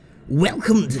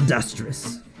Welcome to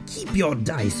Dustress. Keep your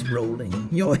dice rolling,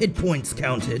 your hit points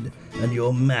counted, and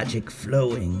your magic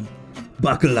flowing.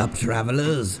 Buckle up,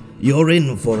 travelers. You're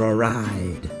in for a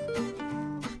ride.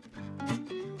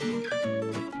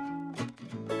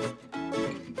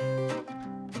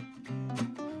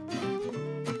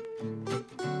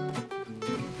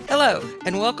 Hello,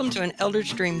 and welcome to an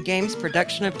Eldritch Dream Games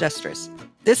production of Dustress.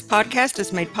 This podcast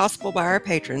is made possible by our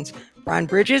patrons, Brian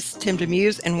Bridges, Tim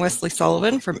Demuse, and Wesley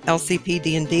Sullivan from LCP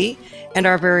D&D, and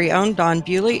our very own Don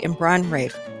Bewley and Brian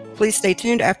Rafe. Please stay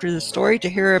tuned after the story to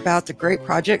hear about the great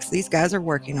projects these guys are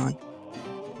working on.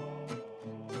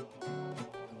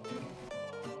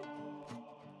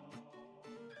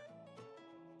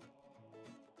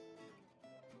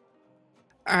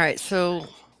 Alright, so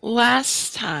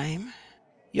last time,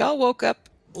 y'all woke up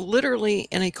literally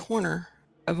in a corner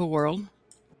of a world,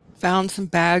 found some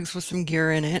bags with some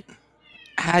gear in it,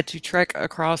 had to trek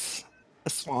across a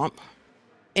swamp,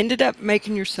 ended up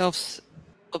making yourselves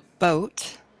a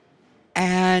boat,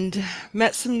 and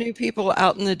met some new people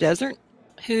out in the desert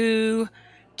who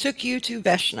took you to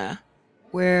Veshna,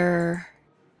 where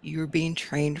you're being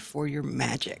trained for your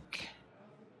magic.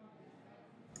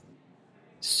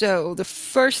 So the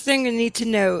first thing you need to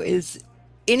know is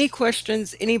any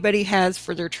questions anybody has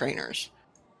for their trainers.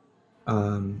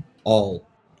 All.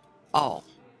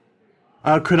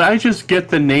 Could I just get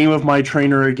the name of my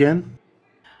trainer again?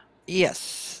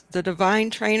 Yes, the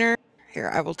divine trainer, here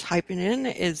I will type it in,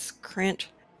 is Krent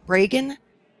Reagan.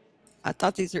 I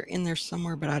thought these are in there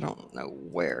somewhere, but I don't know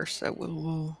where, so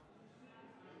we'll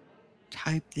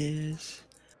type this.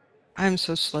 I'm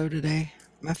so slow today.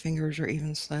 My fingers are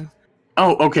even slow.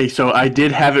 Oh, okay, so I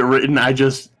did have it written, I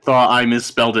just thought I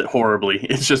misspelled it horribly.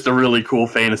 It's just a really cool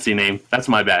fantasy name. That's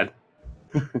my bad.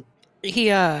 He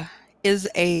is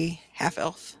a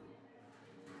half-elf,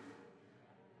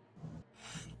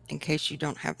 in case you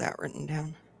don't have that written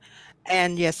down.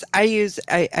 And yes, I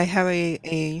have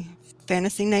a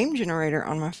fantasy name generator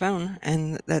on my phone,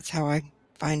 and that's how I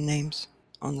find names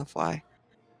on the fly,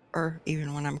 or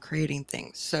even when I'm creating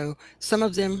things. So some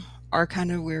of them are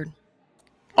kind of weird.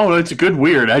 Oh, it's a good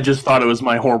weird. I just thought it was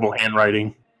my horrible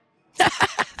handwriting.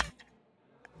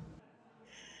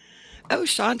 Oh,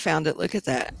 Sean found it. Look at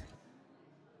that.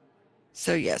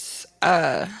 So yes,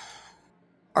 Arthur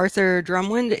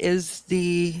Drumwind is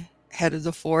the head of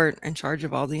the fort, in charge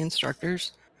of all the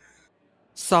instructors.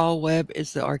 Saul Webb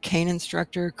is the arcane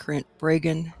instructor, Krent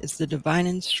Reagan is the divine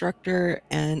instructor,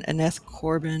 and Aneth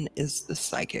Corbin is the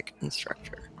psychic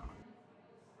instructor.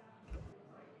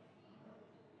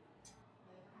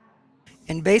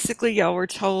 And basically, y'all were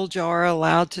told y'all are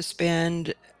allowed to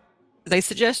spend, they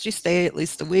suggest you stay at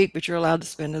least a week, but you're allowed to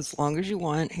spend as long as you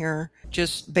want here,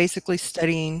 just basically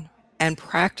studying and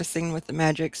practicing with the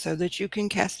magic so that you can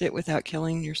cast it without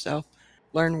killing yourself,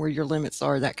 learn where your limits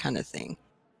are, that kind of thing.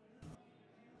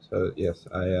 So yes,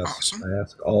 I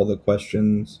ask all the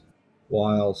questions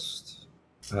whilst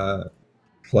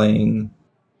playing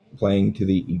to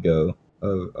the ego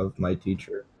of my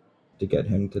teacher to get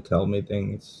him to tell me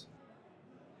things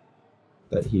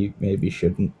that he maybe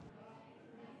shouldn't.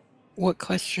 What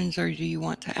questions do you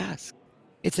want to ask?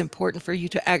 It's important for you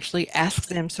to actually ask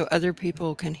them so other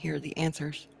people can hear the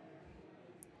answers.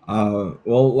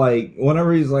 Well, like,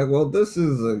 whenever he's like, well, this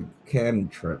is a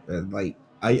cantrip, and like,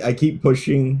 I keep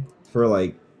pushing for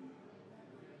like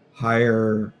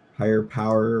higher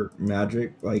power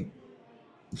magic, like,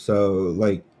 so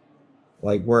like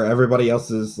where everybody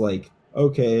else is like,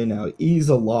 okay, now ease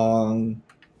along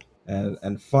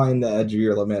and find the edge of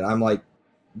your limit. I'm like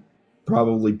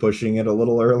probably pushing it a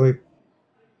little early.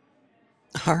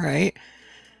 All right.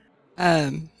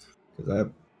 Because I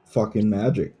have fucking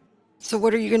magic. So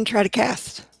what are you going to try to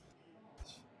cast?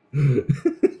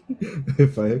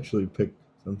 If I actually pick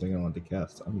something I want to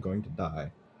cast, I'm going to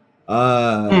die.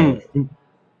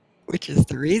 Which is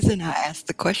the reason I asked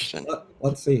the question.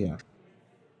 Let's see here.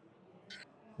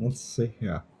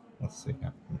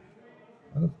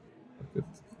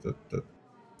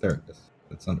 There it is.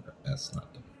 It's under S,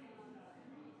 not D.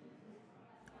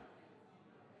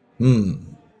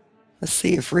 Let's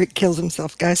see if Rick kills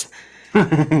himself, guys.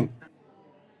 I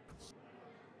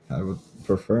would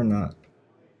prefer not.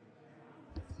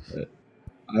 But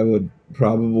I would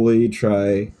probably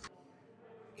try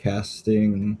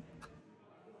casting.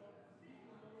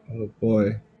 Oh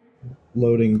boy.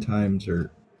 Loading times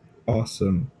are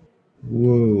awesome.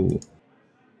 Whoa.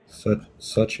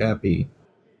 Such happy.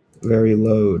 Very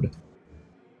load.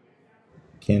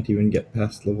 Can't even get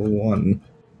past level 1.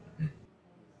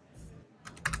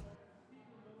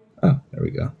 Oh, there we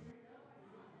go.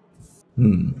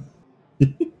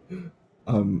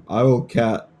 I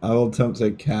will attempt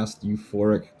to cast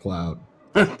Euphoric Cloud,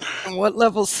 And what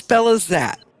level spell is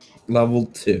that? level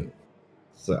 2.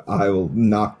 So I will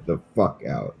knock the fuck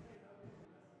out.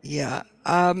 Yeah.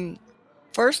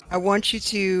 First, I want you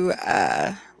to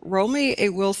roll me a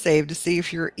will save to see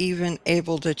if you're even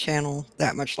able to channel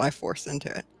that much life force into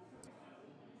it.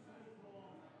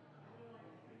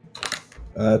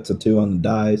 It's a 2 on the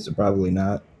die, so probably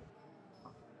not.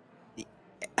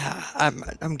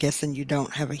 I'm guessing you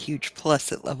don't have a huge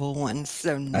plus at level 1,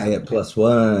 so no. I get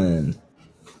 +1.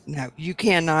 No, you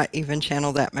cannot even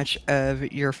channel that much of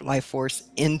your life force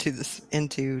into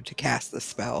to cast the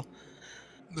spell.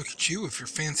 Look at you with your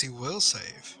fancy will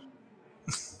save.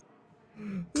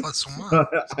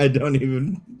 +1. I don't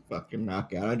even fucking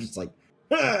knock out. I'm just like,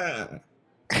 ah!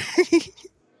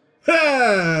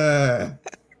 Ah!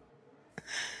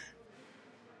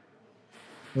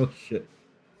 Oh shit.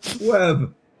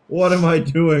 Webb, what am I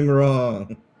doing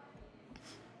wrong?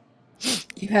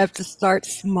 You have to start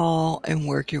small and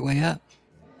work your way up.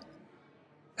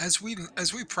 As we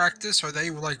practice, are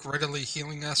they like readily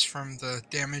healing us from the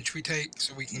damage we take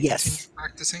so we can Yes. continue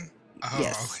practicing? Oh,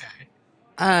 Yes.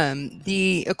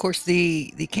 okay. Of course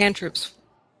the cantrips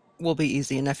will be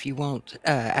easy enough. You won't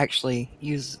actually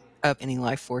use up any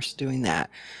life force doing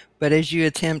that. But as you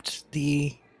attempt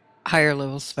the higher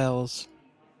level spells,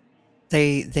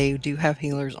 they do have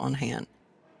healers on hand.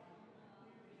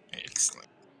 Excellent.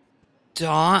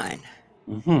 Dawn,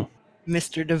 Mm-hmm.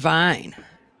 Mr. Divine,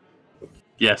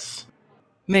 Yes.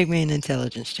 make me an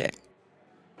intelligence check.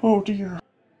 Oh dear.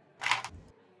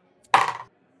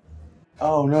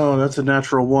 Oh no, that's a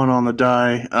natural 1 on the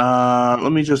die.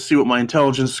 Let me just see what my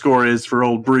intelligence score is for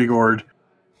old Brigord.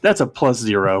 That's a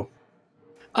 +0.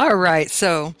 All right,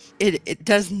 so it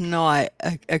does not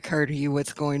occur to you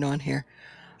what's going on here.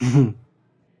 We're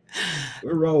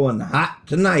rolling hot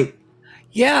tonight.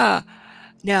 Yeah.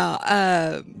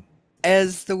 Now,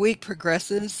 as the week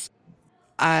progresses,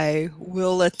 I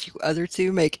will let you other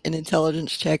two make an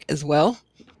intelligence check as well,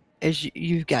 as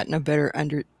you've gotten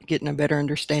getting a better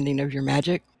understanding of your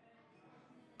magic.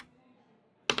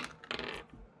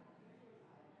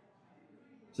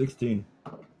 $16.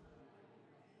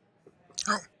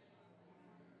 Oh.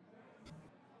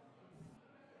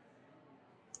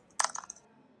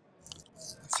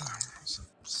 That's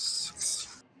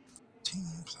 16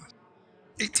 plus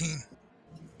 18.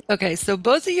 Okay, so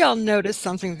both of y'all notice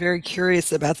something very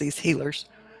curious about these healers.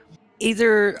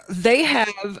 Either they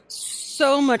have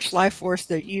so much life force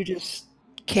that you just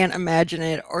can't imagine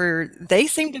it, or they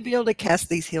seem to be able to cast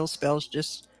these heal spells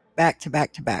just back to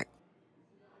back to back.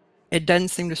 It doesn't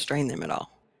seem to strain them at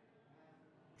all.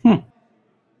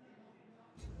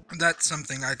 That's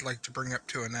something I'd like to bring up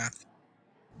to Anath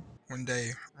one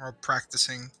day while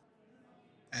practicing.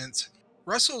 And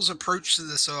Russell's approach to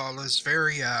this all is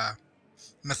very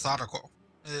methodical.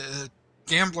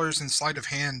 Gamblers and sleight of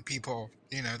hand people,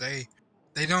 they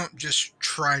don't just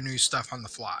try new stuff on the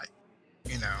fly.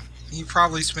 He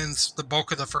probably spends the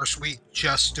bulk of the first week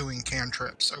just doing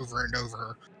cantrips over and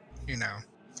over,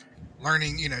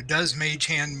 learning, does Mage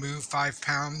Hand move 5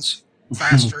 pounds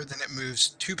faster than it moves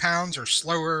 2 pounds or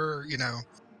slower,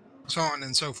 so on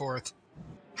and so forth.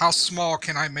 How small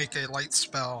can I make a light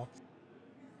spell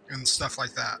and stuff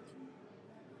like that?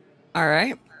 All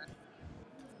right.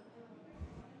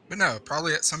 But no,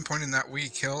 probably at some point in that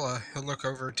week he'll look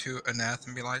over to Anath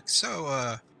and be like,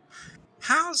 "So,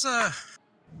 how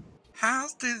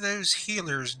do those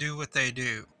healers do what they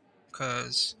do?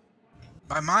 'Cause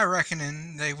by my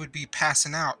reckoning, they would be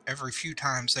passing out every few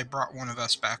times they brought one of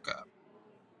us back up."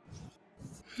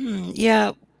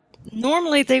 Yeah,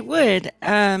 normally they would.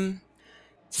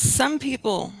 Some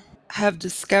people have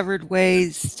discovered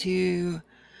ways to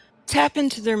tap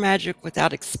into their magic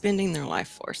without expending their life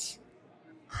force.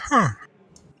 Huh.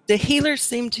 The healers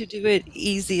seem to do it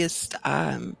easiest,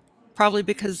 probably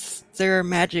because their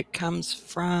magic comes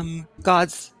from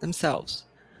gods themselves.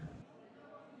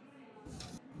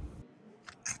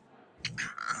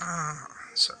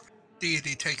 So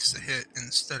deity takes the hit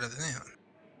instead of them.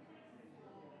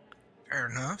 Fair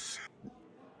enough.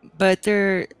 But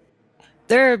there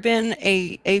have been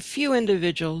a few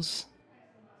individuals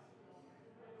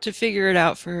to figure it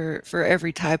out for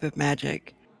every type of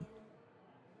magic.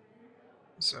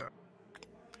 So,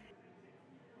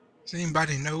 does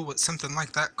anybody know what something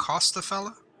like that cost a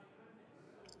fella?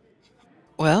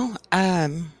 Well,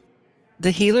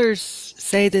 the healers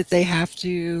say that they have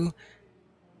to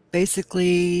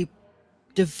basically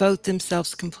devote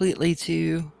themselves completely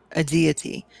to a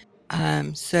deity.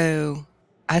 So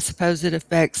I suppose it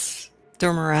affects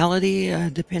their morality,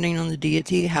 depending on the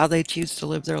deity, how they choose to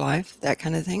live their life, that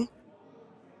kind of thing.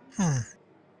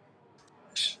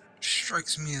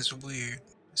 Strikes me as weird.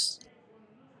 This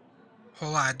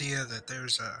whole idea that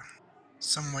there's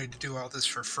some way to do all this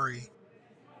for free.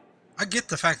 I get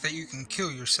the fact that you can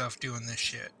kill yourself doing this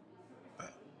shit,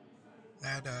 but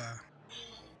that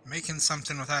making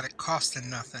something without it costing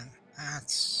nothing,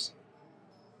 that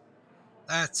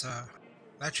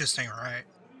just ain't right.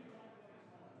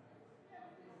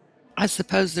 I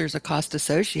suppose there's a cost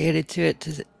associated to it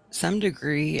to some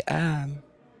degree.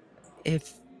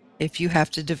 If you have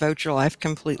to devote your life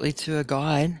completely to a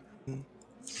god.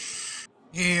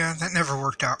 Yeah, that never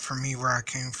worked out for me where I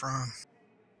came from.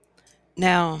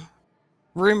 Now,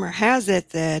 rumor has it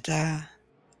that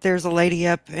there's a lady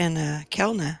up in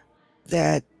Kelna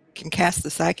that can cast the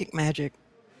psychic magic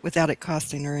without it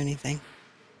costing her anything.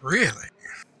 Really?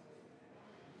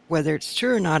 Whether it's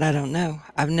true or not, I don't know.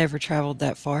 I've never traveled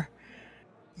that far.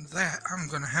 That I'm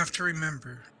gonna have to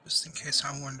remember, just in case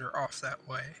I wander off that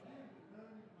way.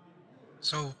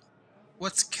 So,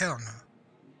 what's Kelna?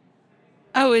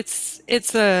 Oh, it's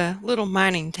a little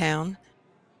mining town.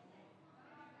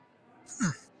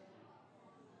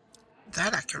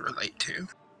 That I can relate to.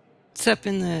 It's up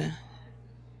in the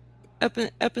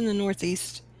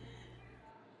northeast.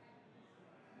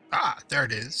 Ah, there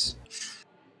it is.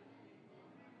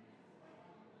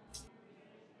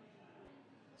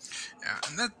 Yeah,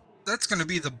 and that's going to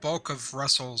be the bulk of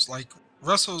Russell's. Like,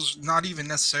 Russell's not even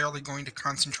necessarily going to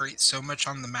concentrate so much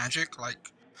on the magic.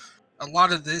 Like, a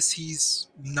lot of this he's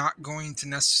not going to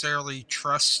necessarily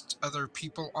trust other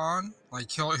people on. Like,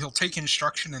 he'll take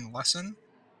instruction and lesson,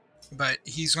 but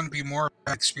he's going to be more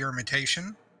about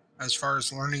experimentation as far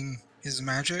as learning his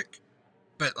magic.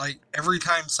 But like every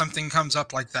time something comes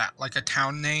up like that, like a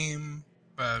town name,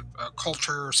 a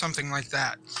culture, or something like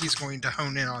that, he's going to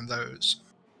hone in on those.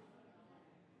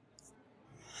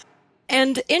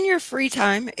 And in your free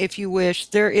time, if you wish,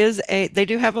 they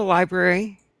do have a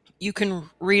library. You can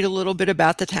read a little bit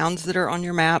about the towns that are on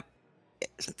your map,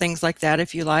 things like that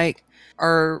if you like,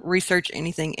 or research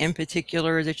anything in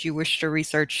particular that you wish to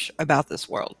research about this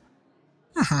world.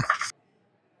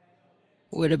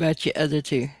 What about you other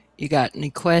two? You got any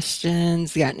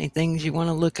questions? Got any things you want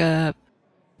to look up?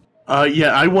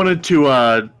 Yeah, I wanted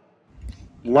to,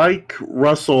 like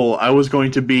Russell, I was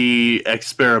going to be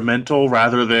experimental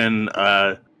rather than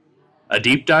a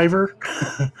deep diver.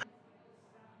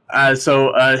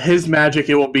 So his magic,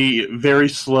 it will be very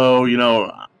slow. You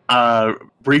know,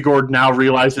 Brigord now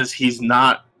realizes he's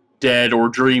not dead or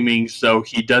dreaming, so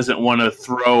he doesn't want to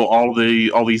throw all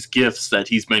these gifts that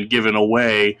he's been given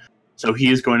away. So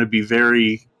he is going to be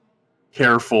very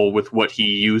careful with what he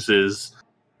uses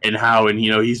and how, and you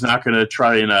know, he's not going to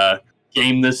try and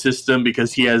game the system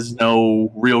because he has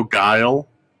no real guile.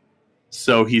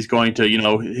 So he's going to, you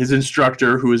know, his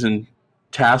instructor, who is in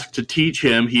task to teach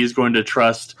him, he is going to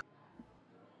trust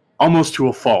almost to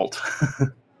a fault.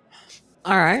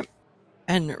 All right.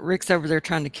 And Rick's over there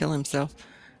trying to kill himself.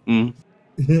 I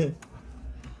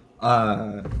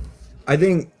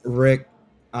think Rick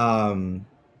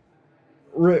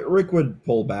would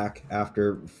pull back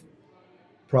after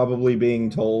probably being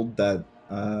told that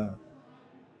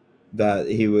that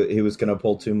he was going to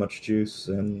pull too much juice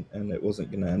and it wasn't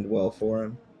going to end well for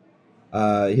him.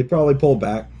 He'd probably pull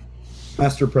back,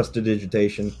 master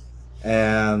prestidigitation,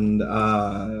 and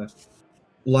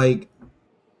like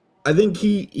I think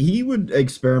he would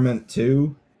experiment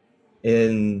too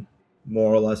in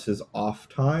more or less his off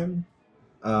time,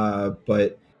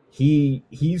 but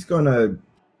he's gonna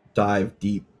dive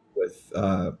deep with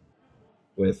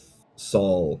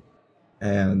Saul,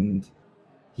 and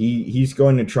he's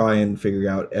going to try and figure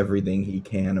out everything he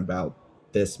can about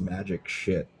this magic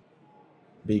shit,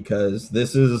 because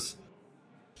this is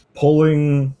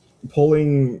pulling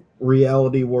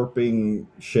reality warping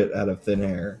shit out of thin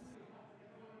air.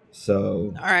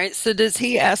 So all right, so does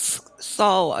he ask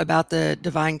Saul about the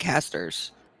divine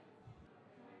casters?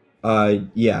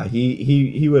 yeah,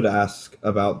 he would ask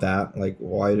about that, like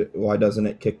why doesn't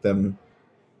it kick them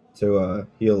to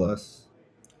heal us?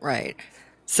 Right.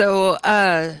 So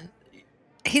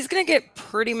he's going to get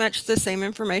pretty much the same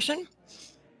information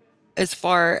as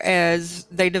far as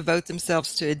they devote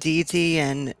themselves to a deity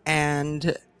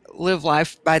and live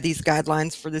life by these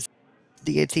guidelines for this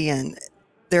deity, and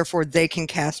therefore they can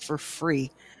cast for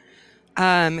free.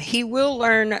 He will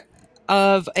learn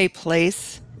of a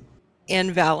place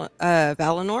in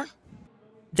Valinor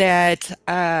that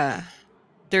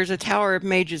there's a tower of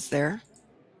mages there.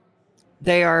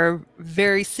 They are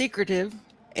very secretive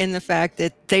in the fact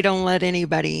that they don't let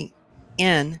anybody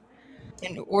in.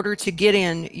 In order to get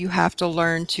in, you have to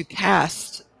learn to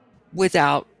cast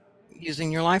without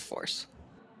using your life force.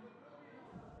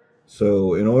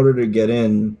 So in order to get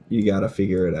in, you gotta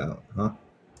figure it out, huh?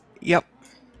 Yep.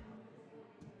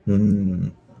 Hmm.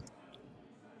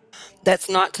 That's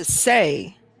not to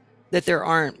say that there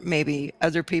aren't maybe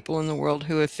other people in the world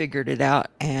who have figured it out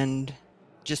and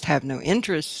just have no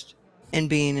interest in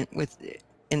being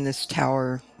in this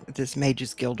tower, this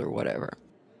mages guild or whatever.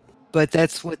 But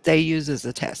that's what they use as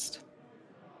a test.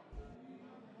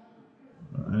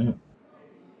 All right.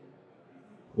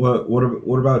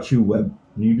 What about you, Webb?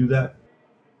 Can you do that?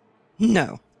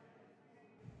 No.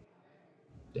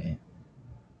 Damn.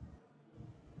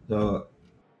 So,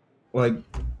 like,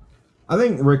 I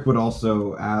think Rick would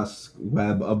also ask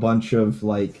Webb a bunch of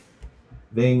like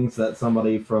things that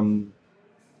somebody from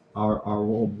our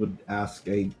world would ask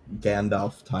a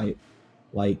Gandalf type,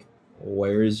 like,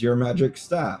 "Where's your magic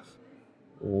staff?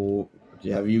 Oh,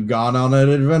 have you gone on an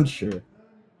adventure?"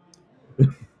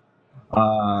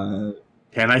 uh,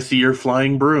 Can I see your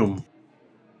flying broom?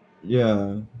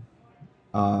 yeah.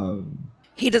 Um,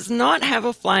 He does not have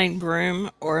a flying broom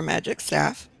or a magic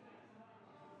staff.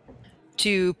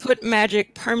 To put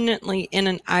magic permanently in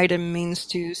an item means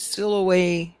to seal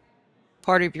away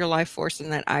part of your life force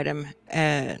in that item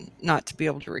and not to be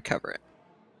able to recover it.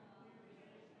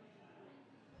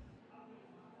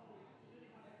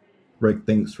 Rick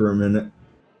thinks for a minute.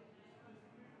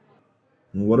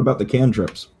 And what about the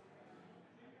cantrips?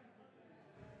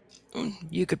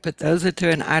 You could put those into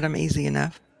an item easy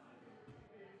enough.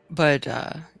 But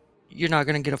you're not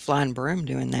going to get a flying broom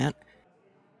doing that.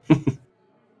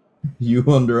 You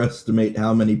underestimate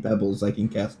how many pebbles I can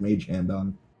cast Mage Hand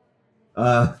on.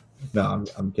 No,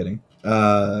 I'm kidding.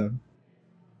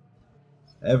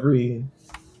 Every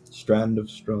strand of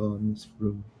straw in this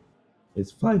room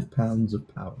is 5 pounds of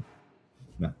power.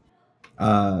 No.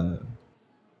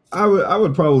 I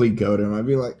would probably go to him. I'd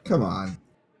be like, come on,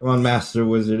 Master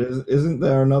Wizard. Isn't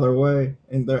there another way?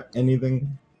 Isn't there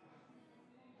anything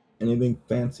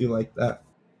fancy like that?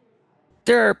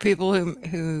 There are people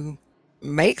who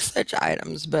make such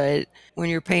items, but when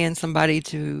you're paying somebody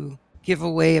to give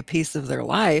away a piece of their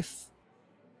life,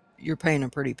 you're paying a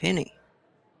pretty penny.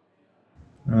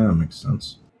 That makes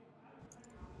sense.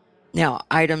 Now,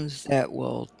 items that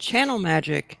will channel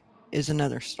magic is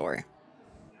another story.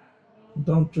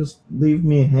 Don't just leave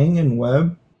me hanging,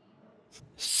 Webb.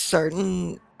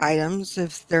 Certain items,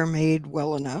 if they're made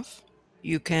well enough,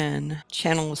 you can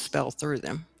channel a spell through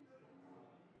them.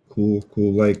 Cool.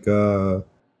 Like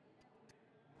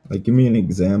give me an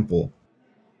example.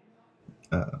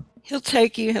 He'll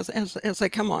take you, he'll say,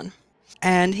 come on.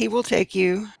 And he will take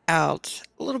you out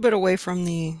a little bit away from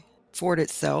the fort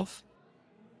itself,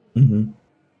 Mm-hmm.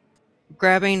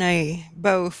 grabbing a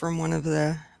bow from one of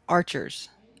the archers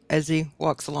as he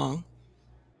walks along.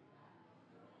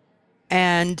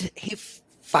 And he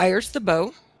fires the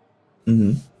bow,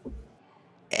 Mm-hmm.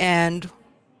 and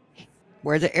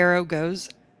where the arrow goes,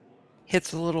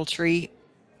 hits a little tree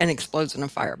and explodes in a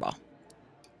fireball.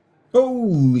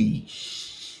 Holy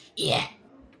shit!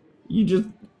 You just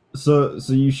so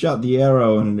you shot the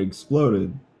arrow and it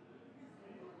exploded.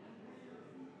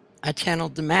 I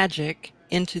channeled the magic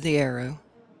into the arrow.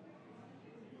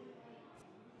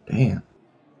 Damn.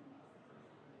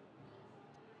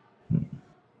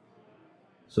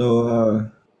 So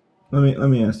let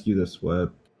me ask you this,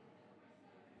 Webb.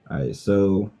 Alright,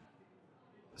 so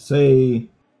say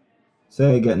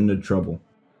I get into trouble,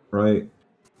 right?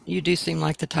 You do seem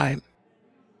like the type.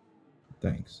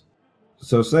 Thanks.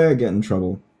 So say I get in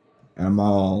trouble and I'm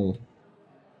all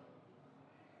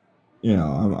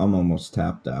I'm almost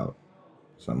tapped out.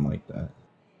 Something like that.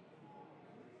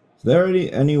 Is there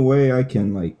any way I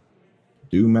can like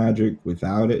do magic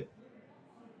without it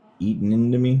eating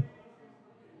into me?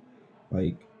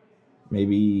 Like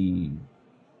maybe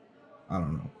I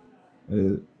don't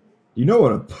know. You know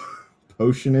what a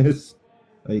potion is?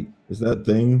 Like, is that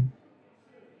thing?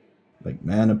 Like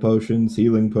mana potions,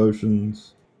 healing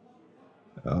potions,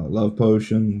 love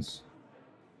potions.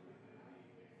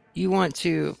 You want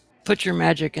to put your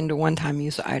magic into one-time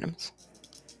use items.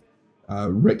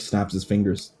 Rick snaps his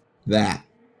fingers. That,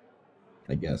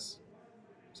 I guess,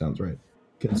 sounds right.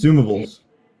 Consumables.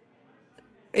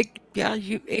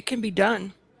 It can be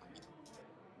done.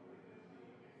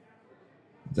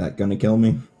 Is that gonna kill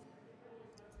me?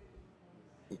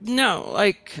 No,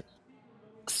 like,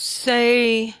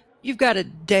 say you've got a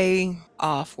day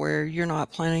off where you're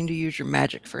not planning to use your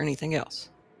magic for anything else.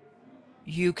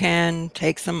 You can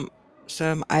take some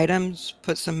items,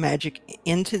 put some magic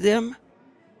into them.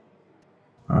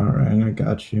 All right, I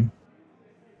got you.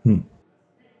 All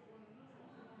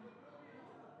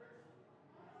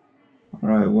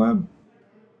right, Webb.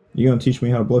 You gonna teach me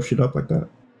how to blow shit up like that?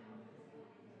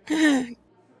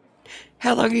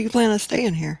 How long do you plan on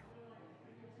staying here?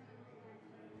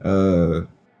 Not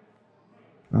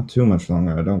too much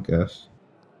longer, I don't guess.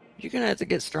 You're gonna have to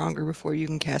get stronger before you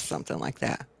can cast something like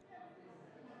that.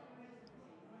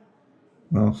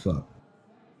 Oh, fuck.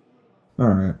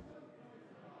 Alright.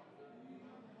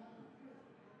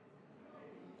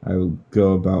 I will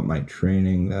go about my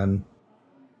training then.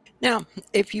 Now,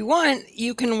 if you want,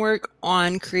 you can work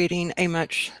on creating a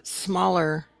much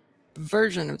smaller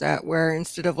version of that, where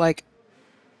instead of like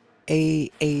a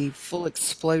full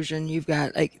explosion, you've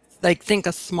got like think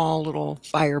a small little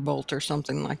firebolt or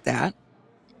something like that.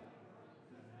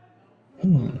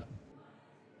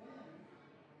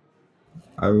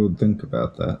 I will think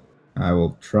about that. I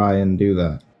will try and do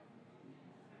that.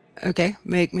 Okay,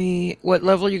 make me what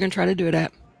level you can try to do it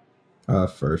at.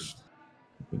 First.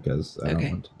 Because I don't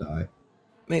Okay. want to die.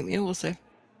 Make me a will save.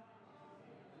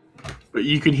 But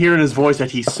you can hear in his voice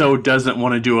that he so doesn't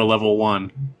want to do a level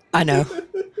 1. I know.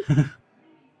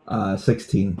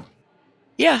 16.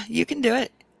 Yeah, you can do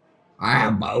it. I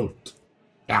am out.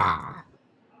 Ah.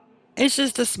 It's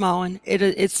just a small one.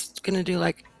 It's gonna do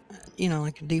like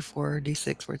like a D4 or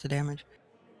D6 worth of damage.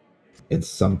 It's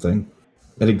something.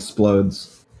 It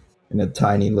explodes in a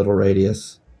tiny little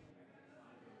radius.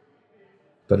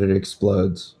 But it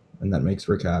explodes, and that makes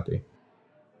Rick happy.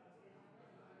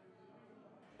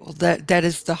 Well, that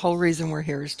is the whole reason we're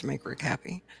here, is to make Rick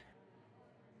happy.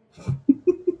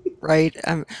 Right?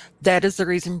 That is the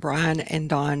reason Brian and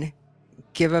Don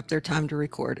give up their time to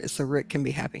record, is so Rick can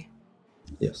be happy.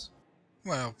 Yes.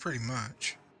 Well, pretty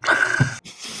much.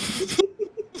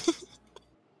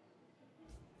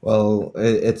 Well,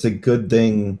 it's a good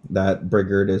thing that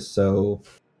Brigard is so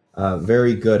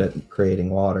very good at creating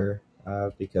water,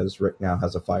 because Rick now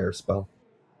has a fire spell.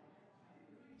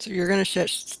 So you're gonna set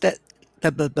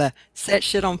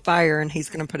shit on fire, and he's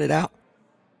gonna put it out.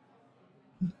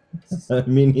 I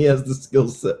mean, he has the skill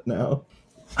set now.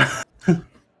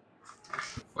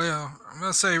 Well, I'm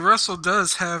gonna say Russell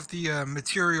does have the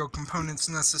material components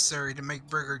necessary to make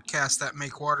Brigard cast that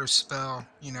make water spell,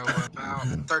 about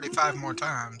 35 more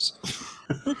times.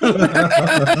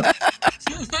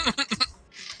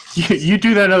 You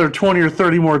do that another 20 or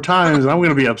 30 more times, and I'm going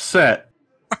to be upset.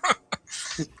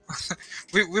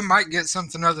 we might get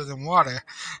something other than water.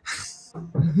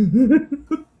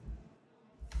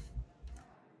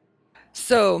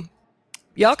 So,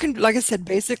 y'all can, like I said,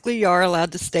 basically y'all are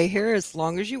allowed to stay here as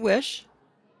long as you wish.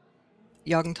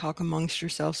 Y'all can talk amongst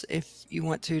yourselves if you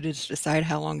want to just decide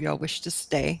how long y'all wish to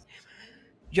stay.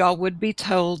 Y'all would be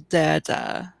told that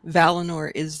Valinor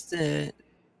is the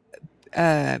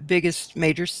biggest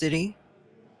major city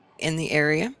in the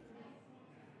area,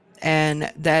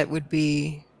 and that would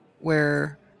be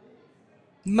where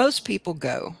most people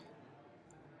go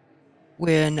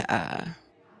when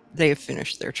they have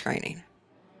finished their training.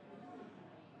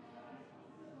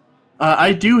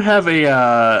 I do have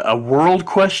a world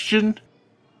question.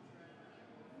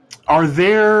 Are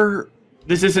there...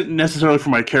 This isn't necessarily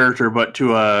for my character, but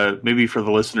to maybe for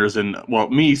the listeners, and, well,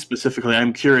 me specifically,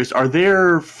 I'm curious, are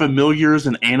there familiars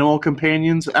and animal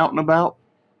companions out and about?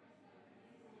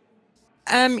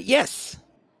 Yes.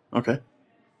 Okay.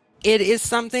 It is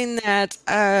something that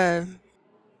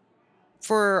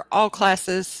for all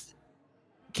classes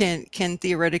can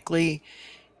theoretically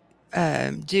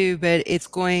do, but it's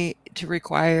going to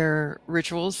require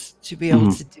rituals to be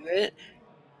able to do it.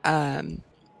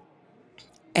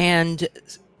 And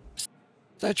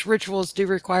such rituals do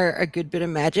require a good bit of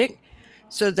magic,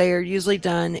 so they are usually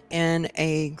done in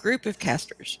a group of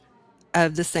casters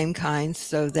of the same kind,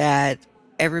 so that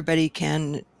everybody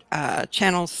can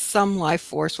channel some life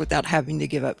force without having to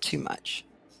give up too much.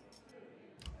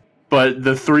 But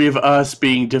the three of us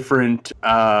being different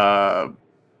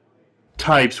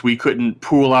types, we couldn't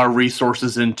pool our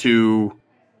resources into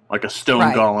like a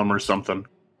stone golem or something.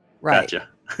 Right. Gotcha.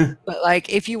 But like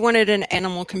if you wanted an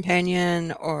animal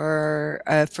companion or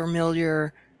a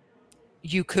familiar,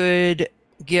 you could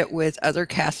get with other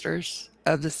casters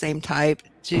of the same type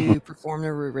to perform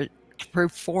the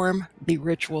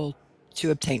ritual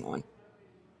to obtain one.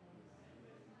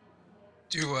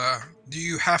 Do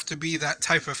you have to be that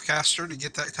type of caster to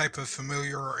get that type of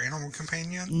familiar or animal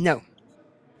companion? No.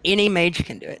 Any mage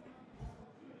can do it.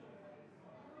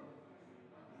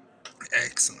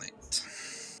 Excellent.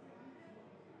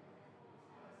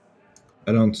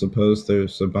 I don't suppose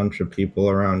there's a bunch of people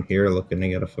around here looking to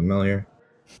get a familiar.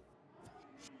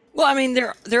 Well, I mean,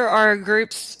 there are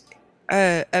groups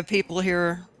of people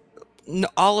here.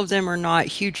 All of them are not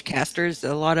huge casters.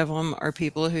 A lot of them are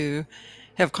people who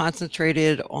have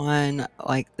concentrated on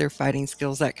like their fighting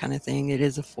skills, that kind of thing. It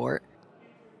is a fort.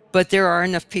 But there are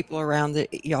enough people around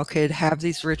that y'all could have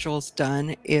these rituals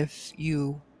done if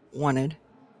you wanted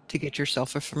to get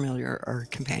yourself a familiar or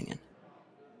companion.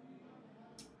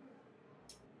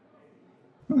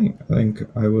 I think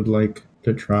I would like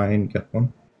to try and get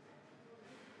one.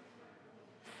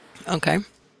 Okay.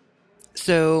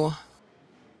 So,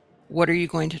 what are you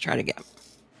going to try to get?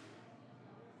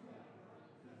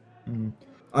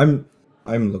 I'm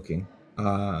looking.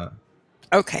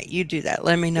 Okay, you do that.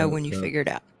 Let me know when you Okay. figure it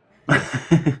out.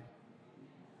 I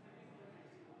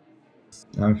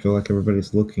feel like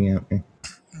everybody's looking at me.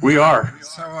 We are.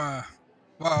 So,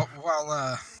 while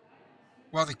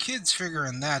the kid's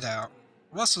figuring that out,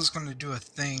 Russell's going to do a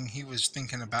thing he was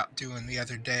thinking about doing the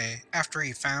other day after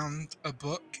he found a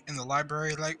book in the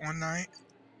library late one night,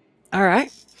 All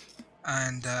right.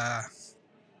 and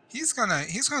he's gonna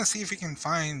see if he can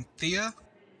find Thea,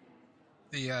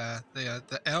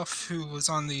 the elf who was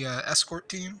on the escort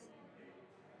team.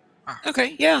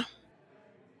 Okay, yeah.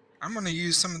 I'm gonna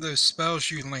use some of those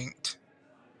spells you linked.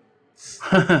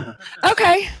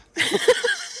 Okay.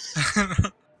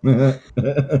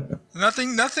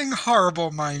 Nothing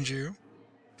horrible, mind you,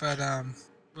 but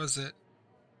was it?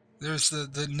 There's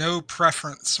the no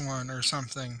preference one or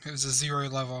something. It was a 0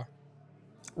 level.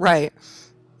 Right.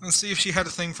 Let's see if she had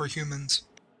a thing for humans.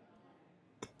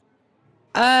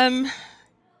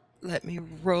 Let me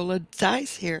roll a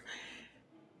dice here.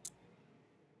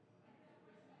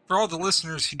 For all the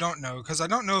listeners who don't know, because I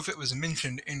don't know if it was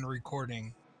mentioned in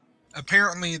recording,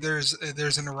 apparently there's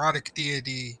an erotic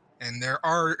deity and there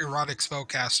are erotic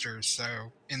spellcasters.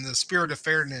 So, in the spirit of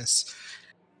fairness,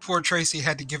 poor Tracy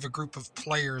had to give a group of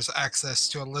players access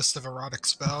to a list of erotic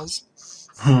spells.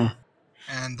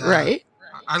 And Right.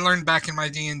 I learned back in my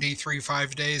D&D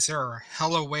 3.5 days there are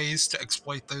hella ways to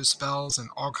exploit those spells in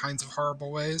all kinds of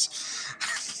horrible ways.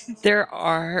 There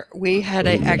are. We had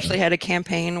actually had a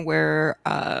campaign where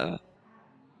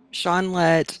Sean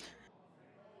let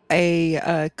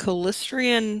a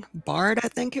Callistrian bard, I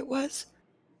think it was,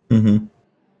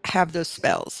 have those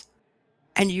spells.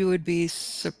 And you would be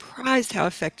surprised how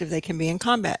effective they can be in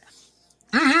combat.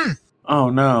 Mm-hmm. Oh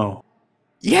no.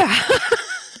 Yeah.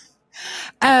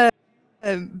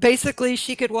 Basically,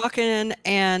 she could walk in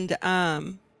and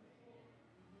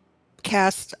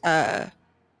cast a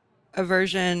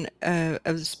version of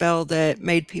the spell that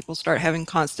made people start having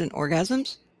constant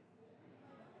orgasms,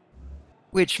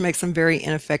 which makes them very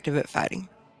ineffective at fighting.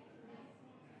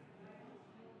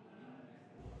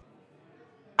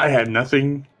 I had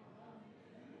nothing.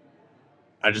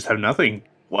 I just have nothing.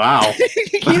 Wow.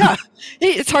 Yeah,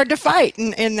 it's hard to fight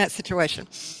in that situation.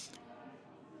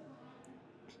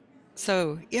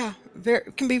 So yeah,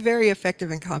 can be very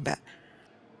effective in combat.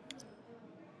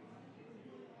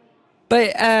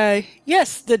 But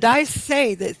yes, the dice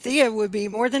say that Thea would be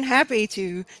more than happy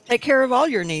to take care of all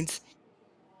your needs.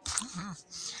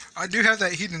 I do have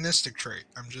that hedonistic trait.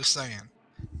 I'm just saying.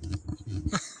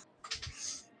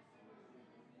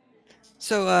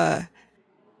 So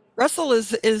Russell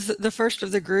is the first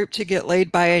of the group to get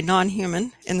laid by a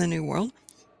non-human in the New World.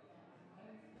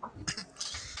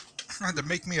 I had to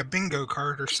make me a bingo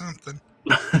card or something.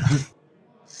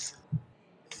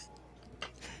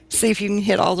 See if you can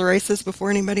hit all the races before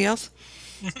anybody else.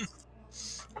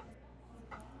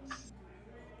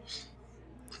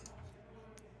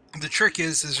 The trick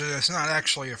is there's not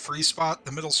actually a free spot.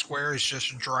 The middle square is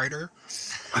just Drider.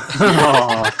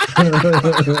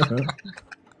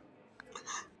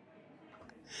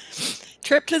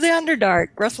 Trip to the Underdark.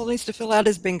 Russell needs to fill out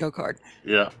his bingo card.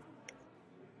 Yeah.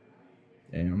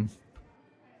 Damn.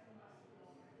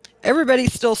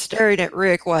 Everybody's still staring at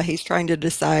Rick while he's trying to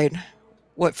decide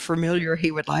what familiar he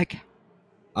would like.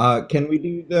 Can we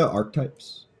do the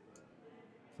archetypes?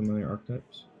 Familiar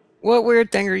archetypes? What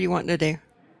weird thing are you wanting to do?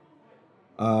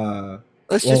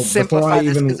 Let's Well, just before simplify I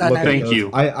this even because I look know at Thank those,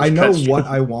 you. I know That's what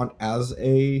true. I want as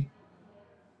a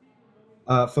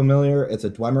familiar. It's a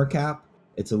Dwemer cap.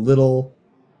 It's a little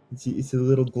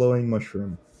glowing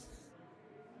mushroom.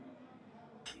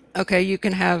 Okay, you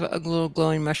can have a little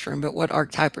glowing mushroom, but what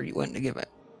archetype are you wanting to give it?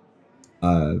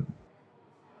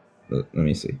 Let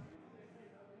me see.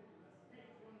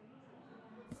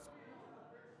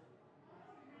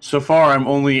 So far, I'm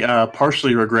only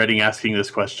partially regretting asking this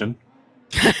question.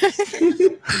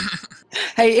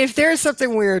 Hey, if there's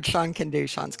something weird Sean can do,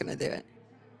 Sean's going to do it.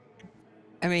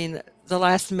 I mean, the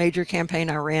last major campaign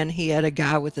I ran, he had a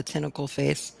guy with a tentacle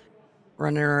face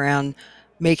running around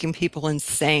making people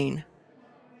insane.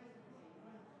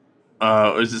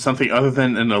 Is it something other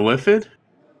than an Illithid?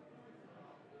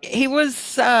 He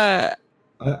was, I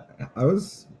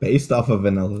was based off of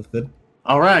an Illithid.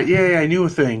 All right. Yeah, I knew a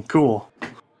thing. Cool.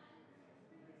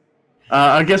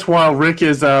 I guess while Rick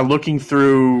is looking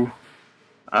through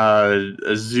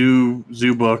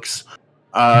zoo books,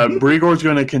 Brigord's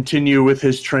going to continue with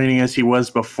his training as he was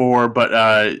before,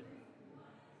 but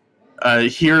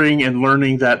hearing and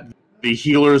learning that the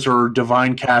healers are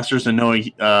divine casters and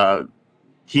knowing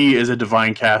he is a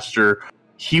divine caster,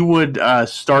 he would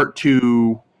start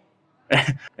to,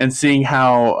 and seeing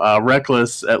how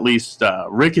reckless at least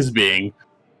Rick is being,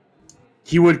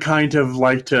 he would kind of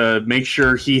like to make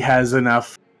sure he has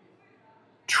enough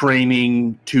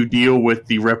training to deal with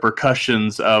the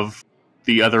repercussions of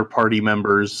the other party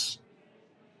members'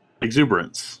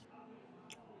 exuberance.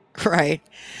 Right.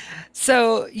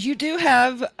 So you do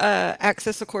have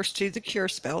access, of course, to the cure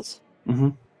spells. Mm-hmm.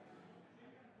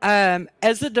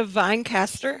 As a divine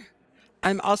caster,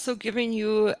 I'm also giving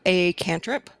you a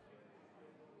cantrip.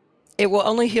 It will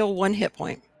only heal 1 hit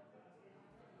point.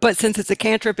 But since it's a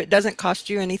cantrip, it doesn't cost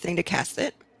you anything to cast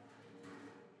it.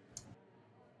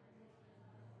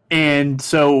 And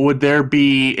so would there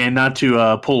be, and not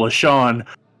to pull a Sean,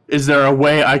 is there a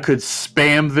way I could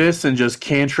spam this and just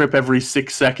cantrip every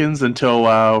 6 seconds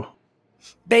until...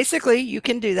 Basically, you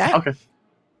can do that. Okay.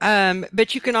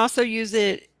 But you can also use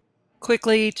it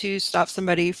quickly to stop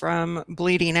somebody from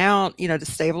bleeding out, to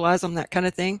stabilize them, that kind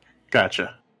of thing.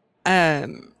 Gotcha.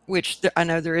 Which I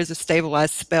know there is a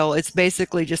stabilized spell. It's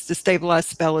basically just a stabilized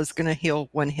spell is going to heal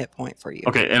 1 hit point for you.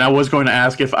 Okay, and I was going to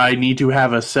ask if I need to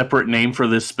have a separate name for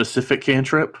this specific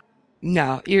cantrip.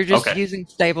 No, you're just using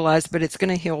stabilized, but it's going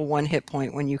to heal 1 hit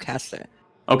point when you cast it.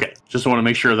 Okay, just want to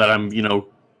make sure that I'm,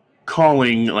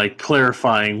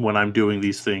 clarifying when I'm doing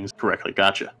these things correctly.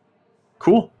 Gotcha.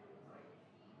 Cool.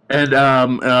 And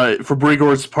for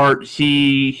Brigord's part,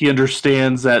 he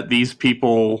understands that these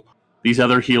people, these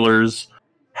other healers,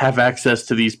 have access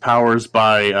to these powers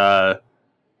by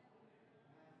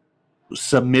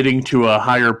submitting to a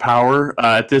higher power.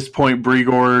 At this point,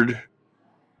 Brigord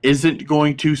isn't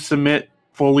going to submit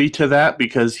fully to that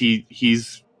because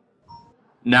he's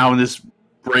now in this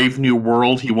brave new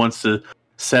world. He wants to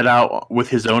set out with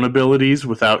his own abilities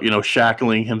without,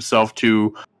 shackling himself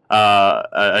to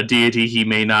a deity he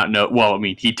may not know. Well, I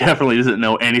mean, he definitely doesn't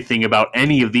know anything about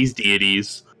any of these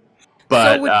deities.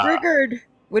 But so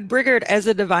would Brigord, as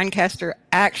a divine caster,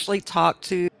 actually talk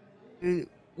to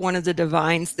one of the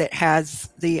divines that has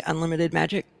the unlimited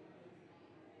magic?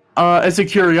 As a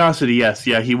curiosity, yes.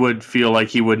 Yeah, he would feel like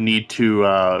he would need to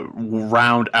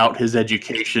round out his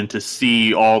education to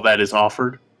see all that is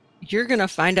offered. You're going to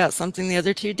find out something the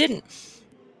other two didn't.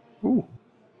 Ooh.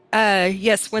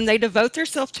 Yes, when they devote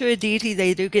themselves to a deity,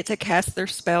 they do get to cast their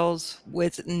spells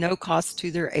with no cost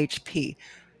to their HP,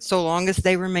 so long as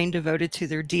they remain devoted to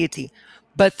their deity.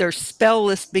 But their spell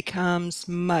list becomes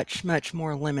much, much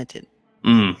more limited.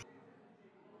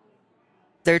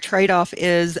 Their trade-off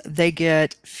is they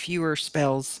get fewer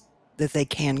spells that they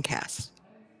can cast.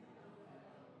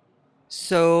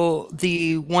 So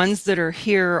the ones that are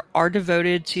here are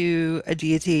devoted to a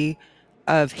deity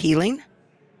of healing.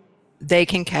 They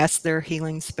can cast their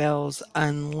healing spells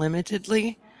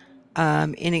unlimitedly.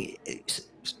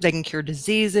 They can cure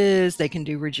diseases, they can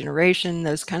do regeneration,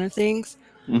 those kind of things.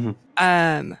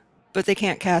 Mm-hmm. But they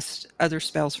can't cast other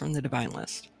spells from the divine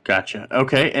list. Gotcha.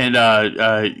 Okay,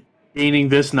 and gaining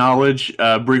this knowledge,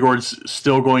 Brigord's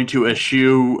still going to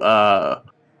eschew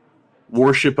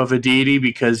worship of a deity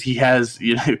because he has,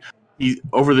 he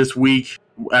over this week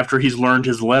after he's learned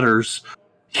his letters,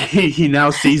 he now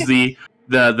sees the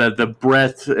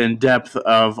breadth and depth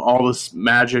of all this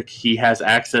magic he has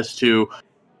access to.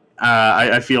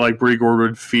 I feel like Brigord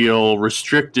would feel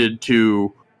restricted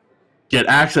to get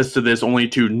access to this, only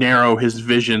to narrow his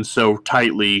vision so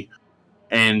tightly,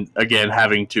 and again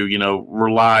having to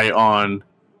rely on.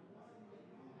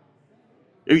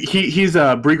 He's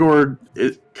Brigord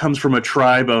comes from a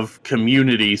tribe of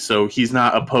community, so he's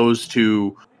not opposed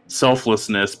to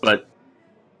selflessness, but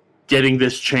getting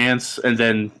this chance and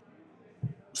then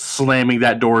slamming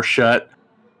that door shut,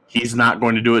 he's not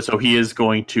going to do it. So he is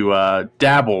going to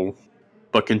dabble,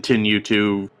 but continue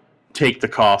to take the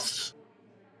costs.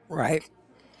 Right.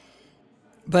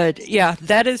 But yeah,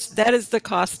 that is the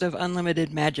cost of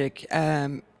unlimited magic.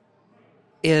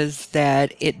 Is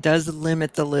that it does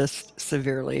limit the list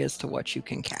severely as to what you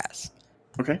can cast.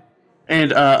 Okay.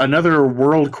 And another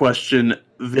world question: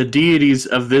 the deities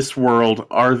of this world,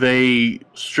 are they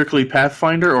strictly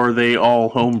Pathfinder, or are they all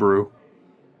homebrew?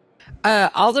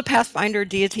 All the Pathfinder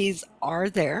deities are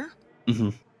there. Mm-hmm.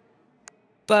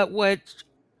 But what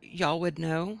y'all would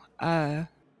know,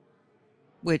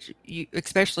 which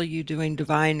especially you doing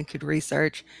divine could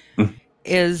research,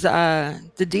 is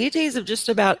the deities of just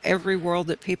about every world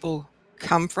that people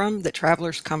come from, that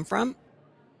travelers come from,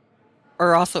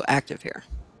 are also active here.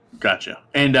 Gotcha.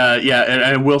 And and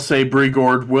I will say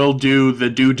Brigord will do the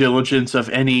due diligence of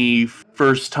any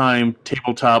first-time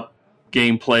tabletop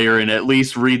game player and at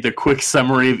least read the quick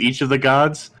summary of each of the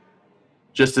gods,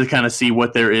 just to kind of see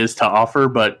what there is to offer.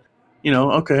 But,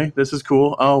 okay, this is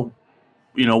cool. Oh,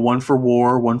 one for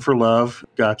war, one for love.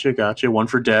 Gotcha. One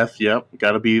for death. Yep,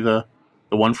 got to be the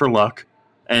one for luck.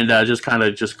 And just kind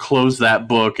of just close that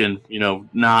book and,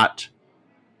 not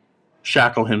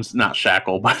shackle him, not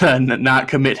shackle, but not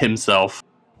commit himself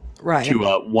Right. to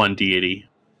one deity.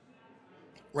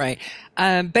 Right.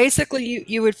 Basically,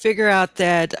 you would figure out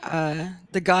that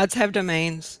the gods have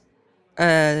domains,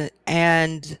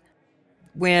 and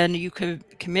when you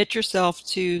commit yourself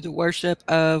to the worship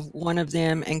of one of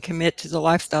them and commit to the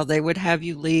lifestyle they would have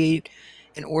you lead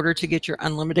in order to get your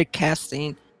unlimited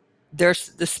casting, there's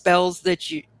the spells that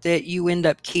you end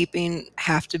up keeping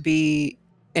have to be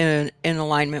in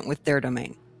alignment with their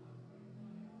domain.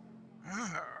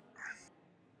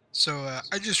 So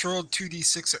I just rolled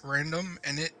 2d6 at random,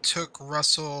 and it took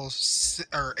Russell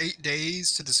 8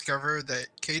 days to discover that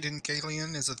Caden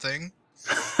Kalian is a thing.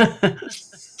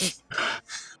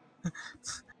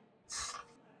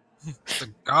 The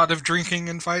god of drinking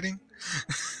and fighting.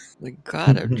 The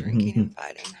god of drinking and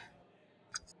fighting.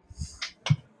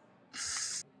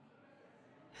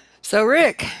 So,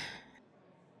 Rick,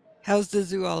 how's the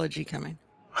zoology coming?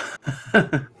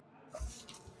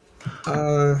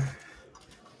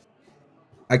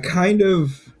 I kind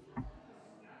of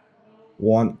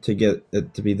want to get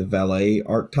it to be the valet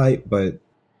archetype, but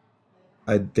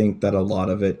I think that a lot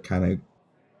of it kind of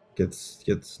gets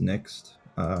nixed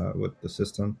with the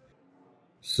system.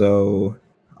 So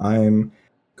I'm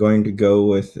going to go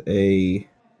with I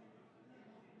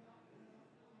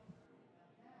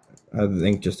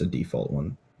think just a default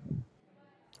one.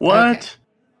 What?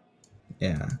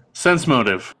 Okay. Yeah. Sense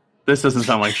motive. This doesn't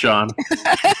sound like Sean.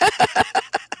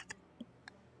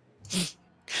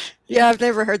 Yeah, I've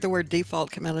never heard the word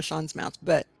default come out of Sean's mouth,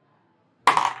 but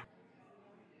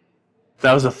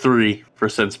That was a 3 for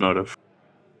sense motive.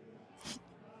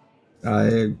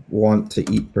 I want to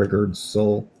eat Brigard's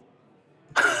soul.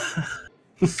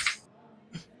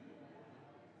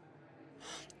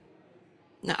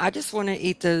 no, I just want to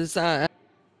eat those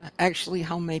actually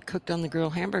homemade cooked on the grill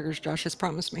hamburgers Josh has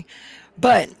promised me.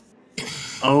 But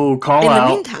Oh, call in out.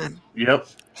 the meantime, Yep.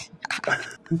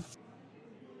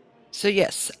 so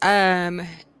yes,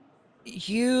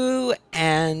 you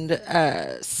and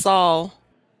Saul,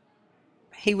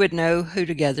 he would know who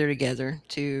to gather together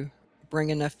to bring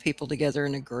enough people together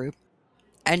in a group,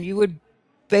 and you would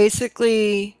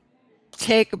basically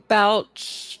take about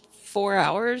 4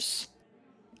 hours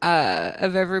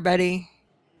of everybody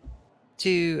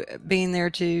to being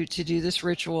there to do this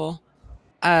ritual.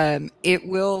 It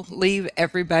will leave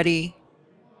everybody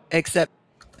except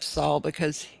Saul,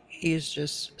 because he is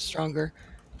just stronger,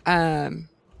 at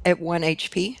 1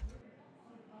 HP.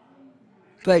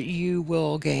 But you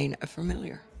will gain a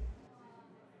familiar.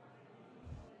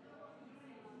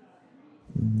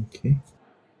 Okay.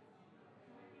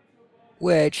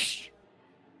 Which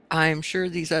I'm sure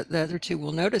the other two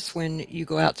will notice when you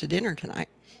go out to dinner tonight.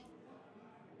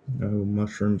 No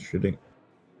mushrooms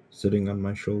sitting on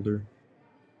my shoulder.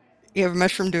 You have a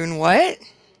mushroom doing what?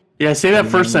 Yeah, say that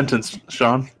first sentence,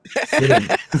 Sean.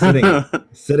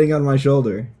 Sitting on my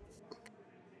shoulder.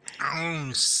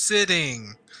 Oh,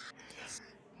 sitting.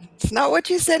 It's not what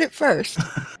you said at first.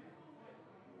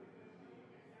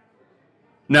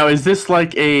 Now, is this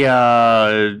like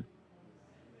a...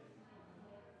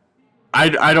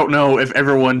 I don't know if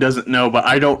everyone doesn't know, but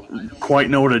I don't quite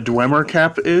know what a Dwemer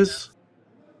cap is.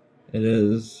 It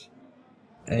is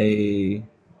a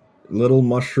little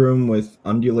mushroom with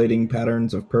undulating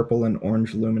patterns of purple and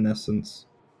orange luminescence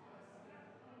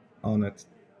on it.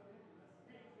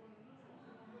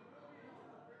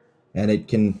 And it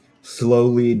can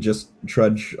slowly just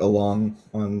trudge along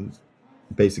on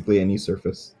basically any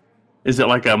surface. Is it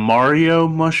like a Mario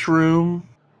mushroom?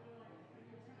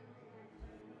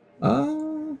 I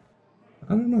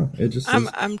don't know. It just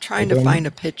I'm trying to find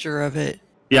a picture of it.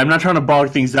 Yeah, I'm not trying to bog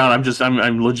things down.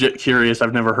 I'm legit curious.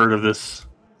 I've never heard of this.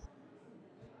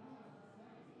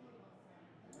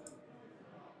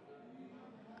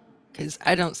 Because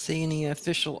I don't see any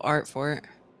official art for it.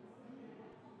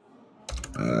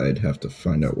 I'd have to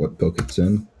find out what book it's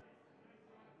in.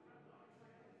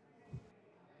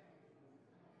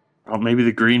 Oh, maybe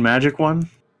the green magic one?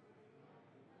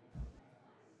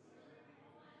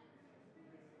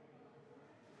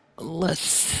 Let's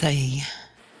see.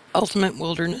 Ultimate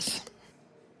Wilderness.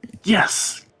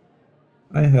 Yes!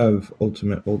 I have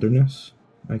Ultimate Wilderness.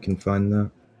 I can find that.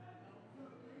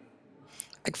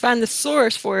 I can find the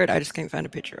source for it. I just can't find a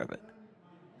picture of it.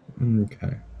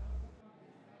 Okay.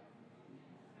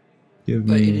 Give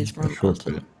But it me is a from short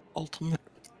bit. Ultimate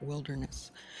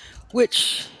Wilderness,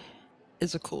 which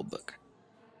is a cool book.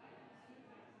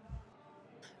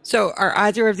 So, are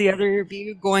either of the other of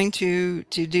you going to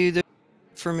do the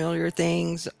familiar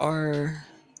things or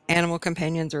animal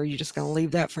companions, or are you just going to leave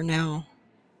that for now?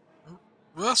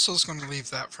 Russell's going to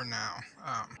leave that for now.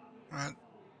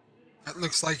 That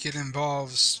looks like it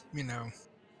involves,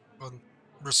 well,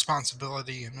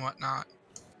 responsibility and whatnot.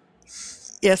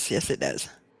 Yes, it does.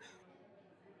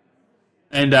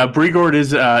 And Brigord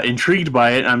is intrigued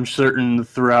by it. I'm certain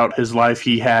throughout his life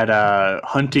he had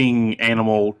hunting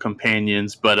animal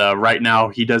companions, but right now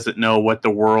he doesn't know what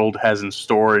the world has in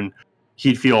store, and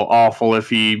he'd feel awful if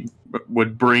he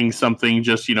would bring something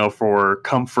just, for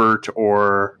comfort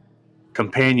or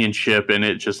companionship and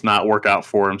it just not work out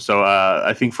for him. So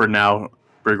I think for now,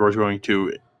 Brigord's going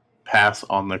to pass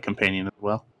on the companion as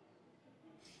well.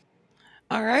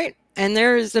 All right. And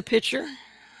there is a picture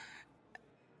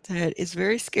that is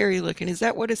very scary looking. Is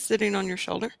that what is sitting on your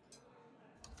shoulder?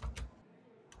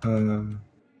 Hold on.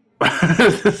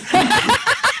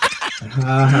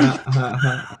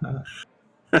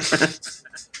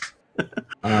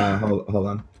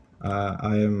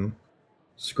 I am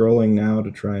scrolling now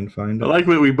to try and find it. I like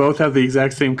that we both have the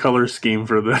exact same color scheme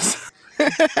for this.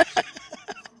 That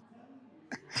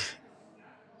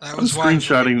was I'm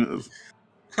screenshotting.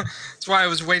 That's why I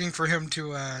was waiting for him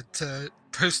to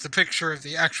post the picture of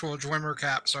the actual Dwemer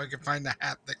cap so I could find the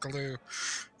hat that glue.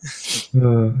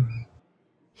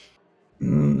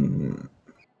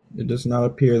 It does not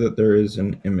appear that there is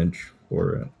an image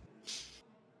for it.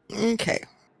 Okay.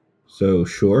 So,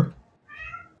 sure.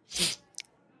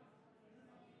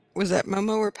 Was that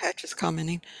Momo or Patches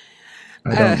commenting?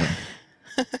 I don't know.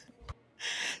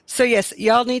 So yes,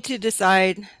 y'all need to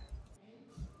decide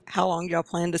how long y'all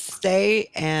plan to stay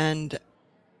and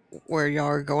where y'all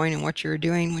are going and what you're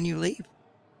doing when you leave.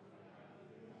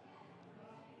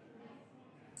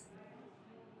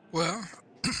 Well,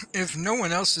 if no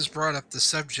one else has brought up the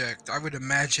subject, I would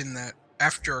imagine that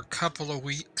after a couple of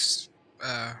weeks,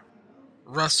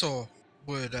 Russell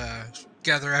would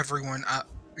gather everyone up,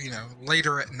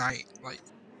 later at night. Like,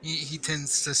 he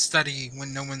tends to study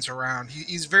when no one's around.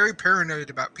 He's very paranoid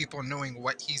about people knowing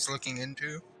what he's looking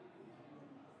into.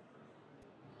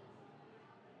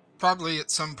 Probably at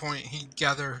some point he'd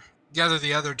gather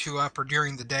the other two up, or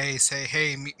during the day say,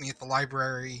 hey, meet me at the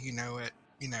library, at,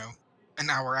 an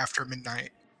hour after midnight.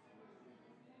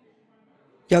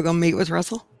 Y'all gonna meet with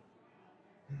Russell?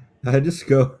 I just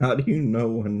go, how do you know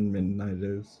when midnight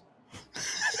is?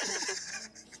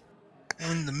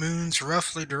 When the moon's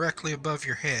roughly directly above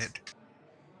your head.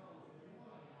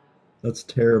 That's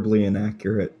terribly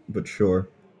inaccurate, but sure.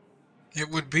 It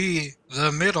would be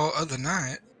the middle of the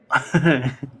night.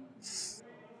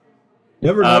 You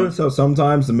ever notice how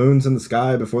sometimes the moon's in the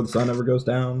sky before the sun ever goes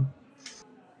down?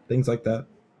 Things like that.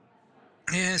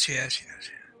 Yes.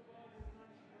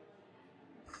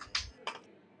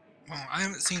 Well, I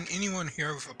haven't seen anyone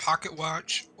here with a pocket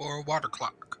watch or a water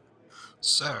clock.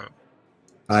 So...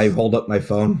 I hold up my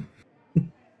phone.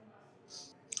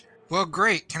 Well,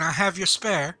 great. Can I have your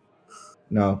spare?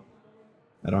 No,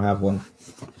 I don't have one.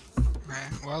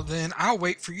 Well, then I'll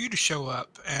wait for you to show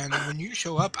up, and when you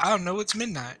show up, I'll know it's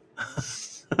midnight.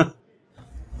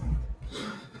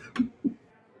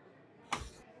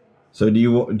 So do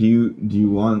you want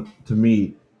to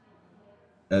meet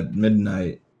at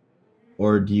midnight,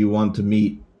 or do you want to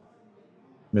meet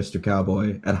Mr.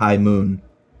 Cowboy at high moon?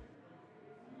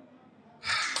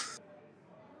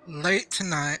 Late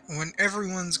tonight, when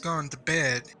everyone's gone to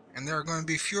bed, and there are going to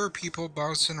be fewer people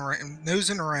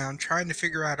nosing around trying to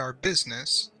figure out our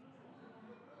business,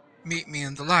 meet me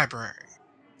in the library.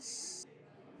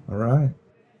 All right.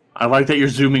 I like that you're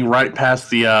zooming right past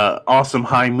the awesome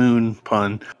high moon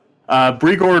pun.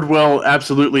 Brigord will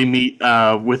absolutely meet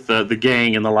with the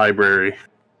gang in the library.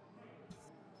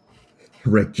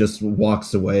 Rick just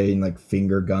walks away and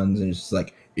finger guns and is just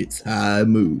like, it's high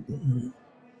moon.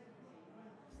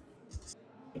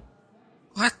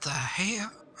 What the hell?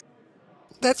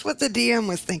 That's what the DM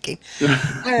was thinking.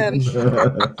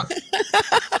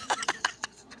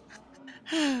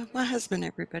 My husband,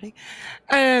 everybody.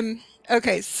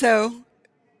 Okay, so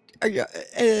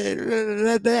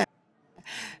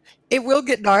it will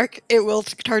get dark. It will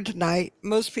turn to night.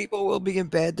 Most people will be in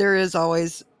bed. There is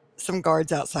always some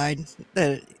guards outside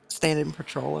that stand in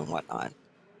patrol and whatnot.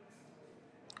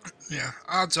 Yeah,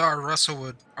 odds are Russell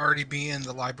would already be in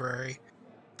the library.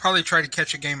 Probably try to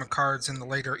catch a game of cards in the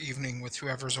later evening with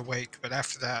whoever's awake, but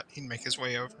after that, he'd make his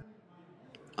way over.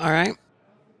 All right.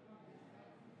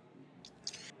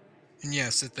 And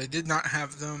yes, if they did not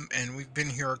have them, and we've been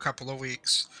here a couple of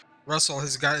weeks, Russell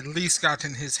has got at least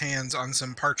gotten his hands on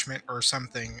some parchment or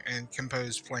something and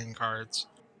composed playing cards.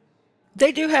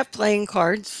 They do have playing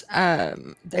cards.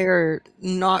 They're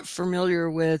not familiar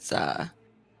with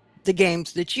the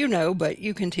games that you know, but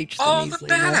you can teach them All the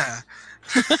easily enough.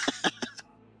 better!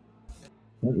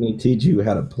 Let me teach you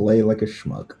how to play like a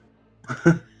schmuck.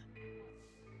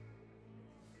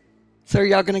 So are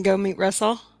y'all going to go meet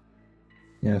Russell?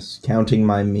 Yes, counting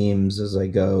my memes as I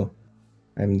go.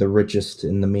 I'm the richest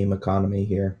in the meme economy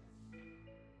here.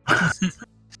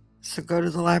 So go to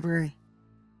the library.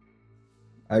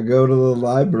 I go to the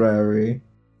library.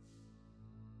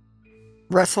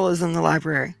 Russell is in the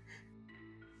library.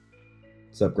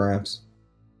 What's up, Gramps?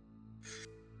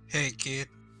 Hey, kid.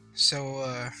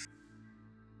 So,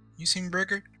 you seen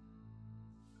Briggard?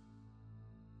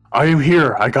 I am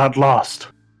here. I got lost.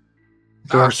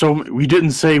 There are so we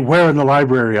didn't say where in the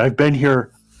library. I've been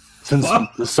here since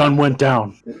the sun went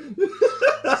down.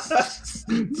 Just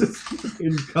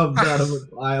fucking comes out of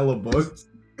a pile of books.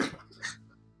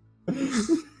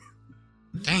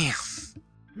 Damn.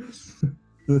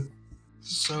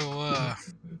 So,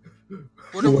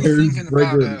 what are we Where's thinking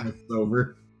about, Briggard?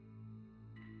 Over.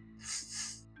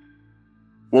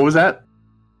 What was that?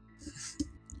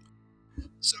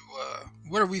 So,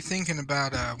 what are we thinking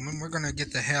about, when we're gonna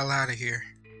get the hell out of here?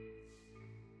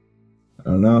 I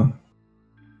don't know.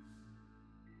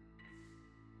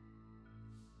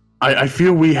 I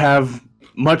feel we have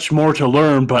much more to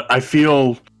learn, but I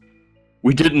feel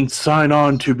we didn't sign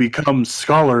on to become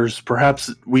scholars.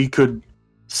 Perhaps we could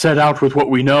set out with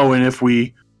what we know, and if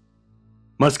we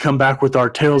must come back with our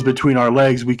tails between our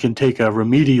legs, we can take a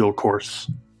remedial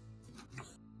course.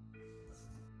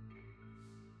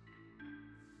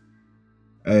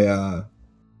 Hey,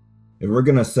 if we're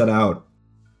gonna set out,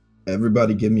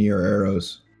 everybody give me your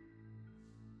arrows.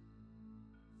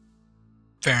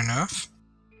 Fair enough.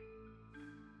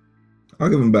 I'll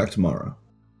give them back tomorrow.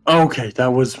 Okay, that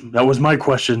was my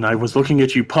question. I was looking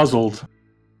at you puzzled.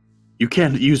 You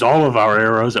can't use all of our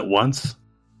arrows at once.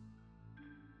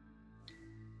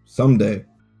 Someday,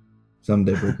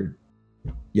 Briggard.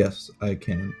 Yes, I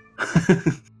can.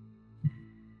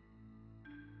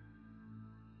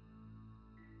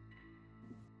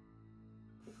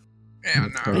 Yeah,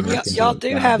 Let's no. turn Y- Rick into y'all a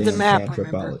do have the goddamn map,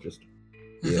 remember? cantripologist.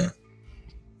 Yeah.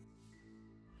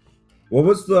 What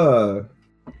was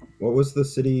the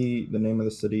city? The name of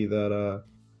the city that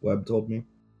Webb told me?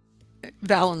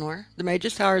 Valinor. The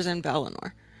Mage's Tower is in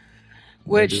Valinor.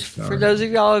 Which, Mage's for Tower. those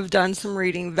of y'all who have done some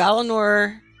reading,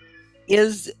 Valinor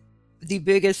is the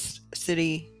biggest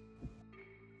city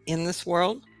in this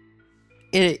world.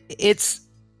 It's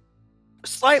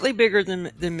slightly bigger than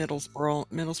Middlesbrough.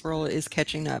 Middlesbrough is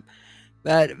catching up,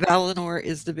 but Valinor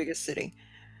is the biggest city.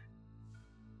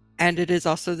 And it is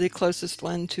also the closest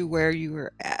one to where you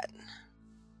were at.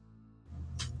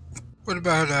 What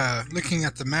about, looking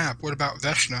at the map, what about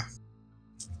Veshna?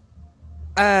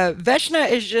 Veshna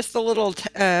is just a little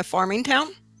farming town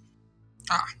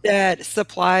that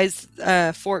supplies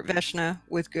Fort Veshna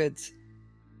with goods.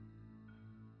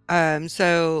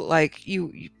 So, like,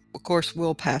 you of course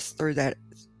will pass through that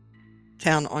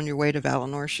town on your way to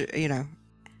Valinor, you know.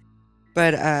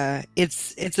 But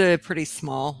it's a pretty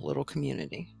small little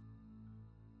community.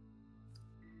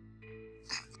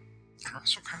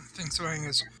 That's what kind of thing saying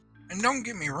is, and don't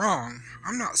get me wrong,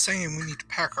 I'm not saying we need to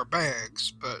pack our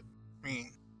bags, but, I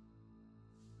mean,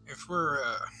 if we're,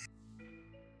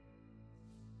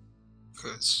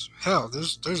 because, hell,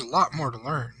 there's a lot more to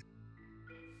learn.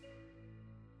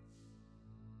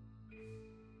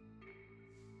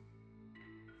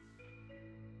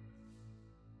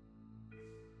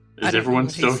 I Is don't know everyone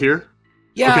what still he's- here?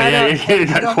 Yeah, okay, I don't, yeah, it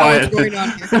I got don't quiet. know what's going on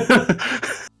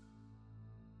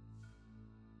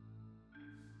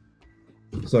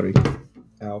here. Sorry.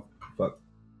 Ow. Fuck.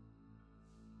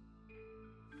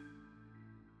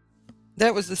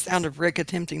 That was the sound of Rick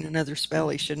attempting another spell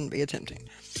he shouldn't be attempting.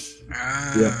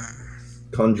 Yeah.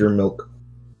 Conjure milk.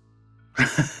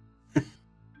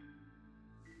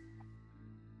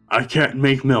 I can't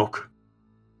make milk.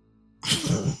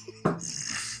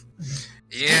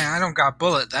 Yeah, I don't got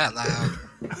bullet that loud.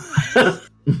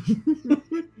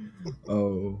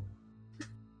 Oh.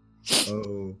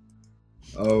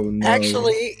 Oh no.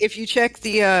 Actually, if you check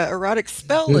the erotic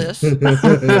spell list, I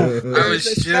there's was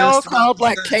a just spell about called to say.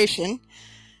 lactation.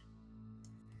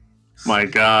 My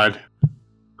God.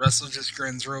 Russell just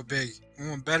grins real big. You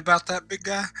want to bet about that, big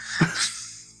guy?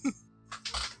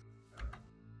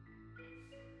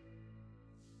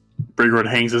 Briggard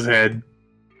hangs his head.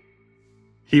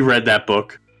 He read that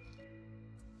book.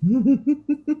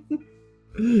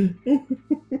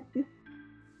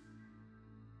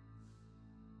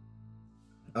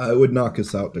 I would knock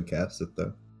us out to cast it,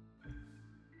 though.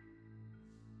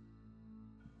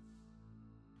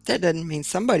 That doesn't mean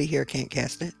somebody here can't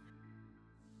cast it.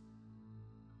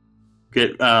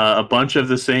 Get a bunch of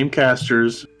the same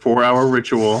casters, 4-hour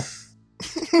ritual.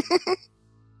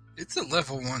 It's a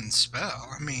level 1 spell.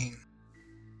 I mean,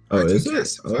 Oh, I can is it?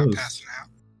 cast it Oh, without passing out.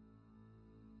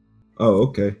 oh,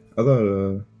 okay. I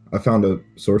thought I found a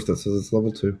source that says it's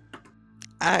level 2.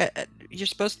 You're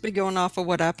supposed to be going off of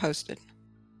what I posted.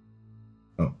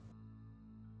 Oh.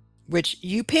 Which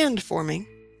you pinned for me.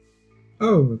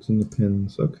 Oh, it's in the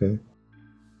pins. Okay.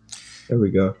 There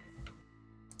we go.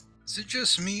 Is it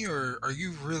just me, or are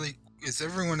you really? Is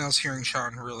everyone else hearing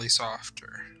Sean really soft?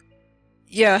 Or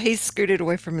Yeah, he's scooted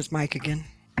away from his mic again.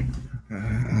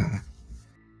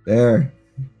 There.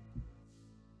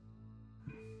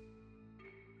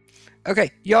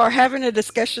 Okay, y'all are having a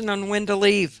discussion on when to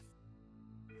leave.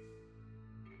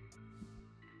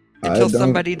 Until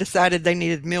somebody decided they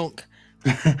needed milk.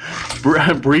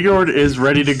 Brigord is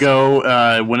ready to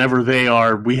go whenever they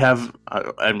are. We have,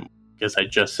 I guess I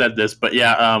just said this, but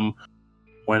yeah,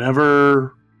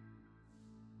 whenever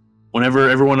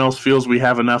everyone else feels we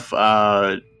have enough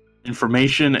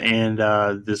information and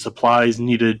the supplies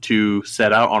needed to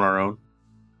set out on our own.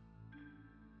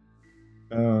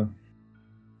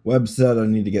 Webb said I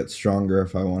need to get stronger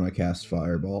if I want to cast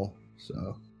Fireball.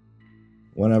 So,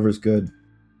 whenever's good.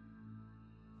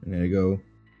 I need to go,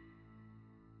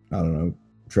 I don't know,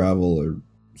 travel or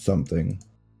something.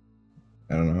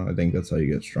 I don't know. I think that's how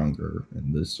you get stronger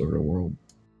in this sort of world.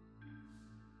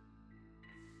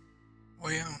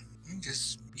 well, you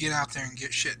just get out there and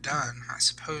get shit done. I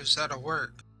suppose that'll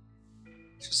work.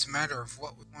 It's just a matter of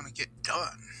what we want to get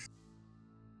done.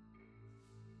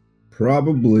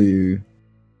 Probably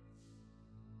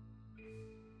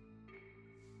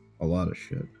a lot of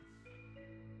shit.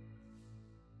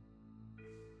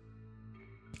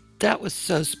 That was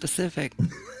so specific.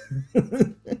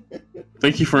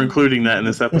 Thank you for including that in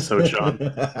this episode, Sean.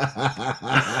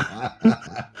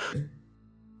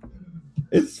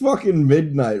 It's fucking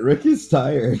midnight. Rick is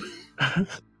tired.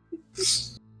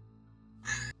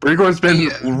 Brigord's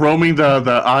been roaming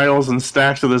the aisles and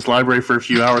stacks of this library for a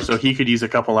few hours, so he could use a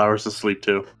couple hours to sleep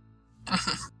too.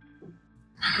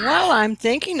 While I'm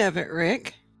thinking of it,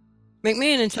 Rick, make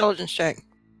me an intelligence check.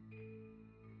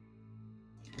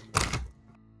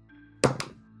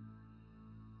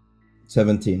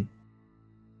 $17.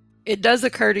 It does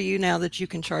occur to you now that you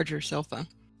can charge your cell phone.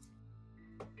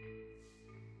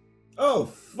 Oh,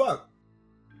 fuck.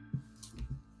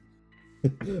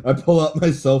 I pull out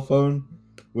my cell phone,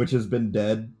 which has been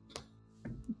dead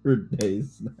for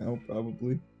days now,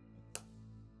 probably.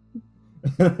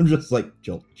 I'm just like,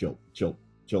 jolt, jolt, jolt,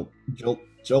 jolt, jolt,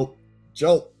 jolt,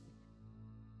 jolt.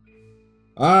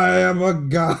 I am a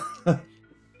god.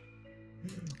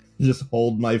 Just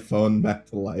hold my phone back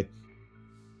to life.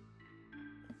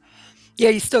 Yeah,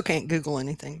 you still can't Google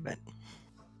anything, but...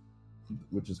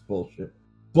 Which is bullshit.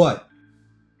 But...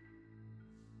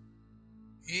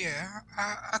 Yeah,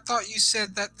 I thought you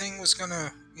said that thing was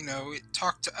gonna,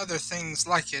 talk to other things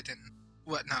like it and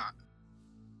whatnot.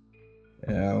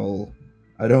 Yeah, well,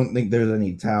 I don't think there's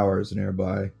any towers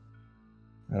nearby.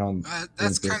 I don't.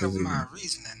 That's kind of my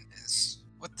reasoning. Is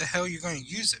what the hell you're gonna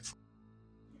use it for?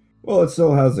 Well, it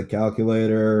still has a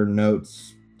calculator,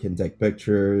 notes, can take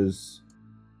pictures.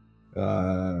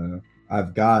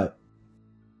 I've got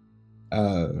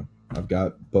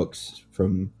books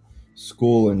from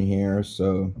school in here,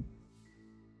 so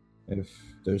if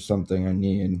there's something I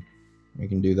need, I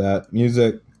can do that.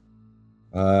 Music,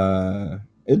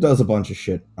 it does a bunch of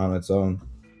shit on its own.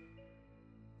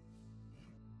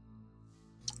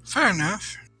 Fair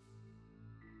enough.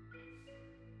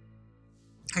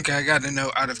 Okay, I gotta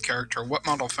know out of character. What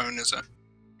model phone is it?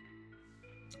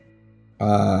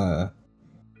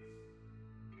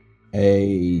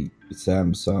 A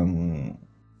Samsung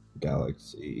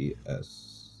Galaxy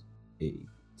S8.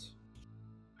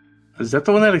 Is that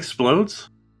the one that explodes?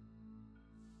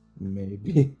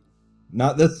 Maybe.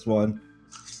 Not this one.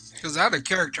 Because out of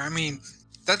character, I mean,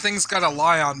 that thing's got a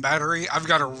Li-ion battery. I've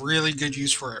got a really good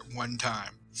use for it one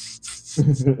time.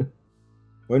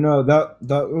 Wait, no, that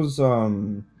was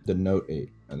the Note 8,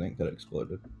 I think, that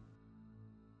exploded.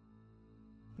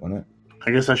 Wasn't it? I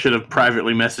guess I should have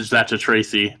privately messaged that to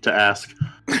Tracy to ask.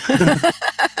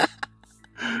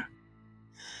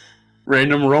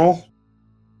 Random roll?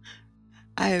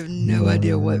 I have no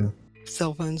idea what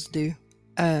cell phones do.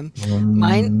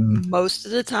 Mine, most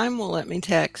of the time, will let me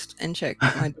text and check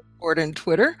my Discord and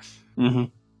Twitter. Mm-hmm.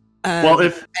 Well,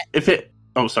 if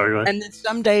Oh, sorry. Go ahead. And then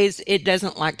some days it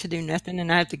doesn't like to do nothing,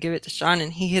 and I have to give it to Sean,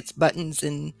 and he hits buttons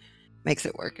and makes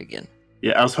it work again.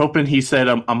 Yeah, I was hoping he said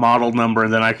a model number,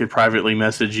 and then I could privately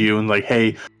message you and like,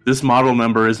 hey, this model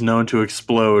number is known to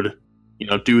explode.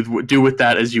 Do with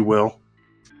that as you will.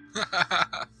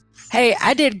 Hey,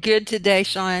 I did good today,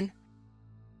 Sean.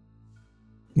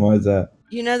 Why is that?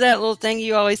 You know that little thing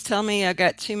you always tell me I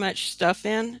got too much stuff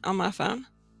in on my phone?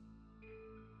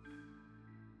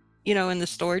 In the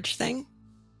storage thing?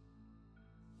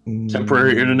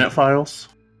 Temporary internet files.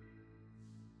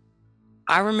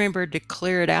 I remembered to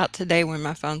clear it out today when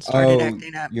my phone started Oh,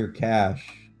 acting up. your cache.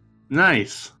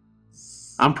 Nice.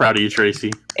 I'm proud of you,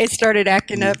 Tracy. It started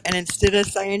acting up, and instead of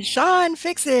saying, Sean,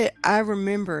 fix it, I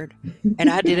remembered, and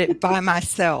I did it by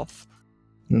myself.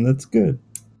 And that's good.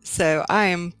 So I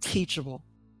am teachable.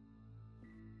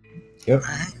 Yep.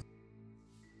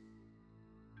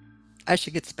 I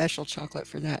should get special chocolate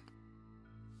for that.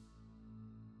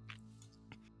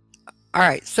 All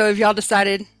right, so have y'all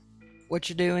decided what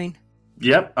you're doing?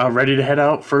 Yep, ready to head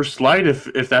out first light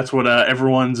if that's what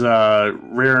everyone's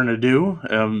raring to do.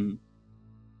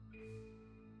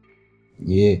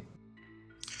 Yeah.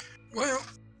 Well,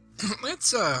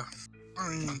 let's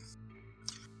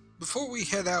before we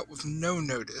head out with no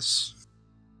notice,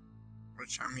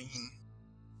 which I mean,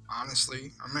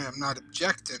 honestly, I'm not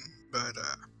objecting, but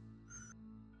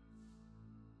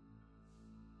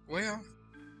well,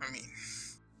 I mean,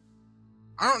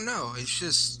 I don't know. It's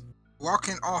just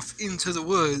walking off into the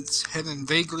woods, heading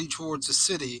vaguely towards the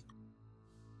city.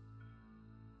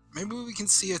 Maybe we can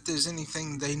see if there's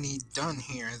anything they need done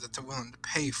here that they're willing to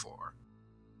pay for.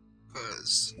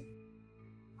 Because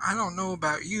I don't know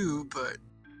about you, but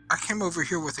I came over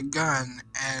here with a gun,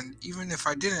 and even if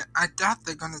I didn't, I doubt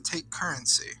they're going to take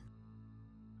currency.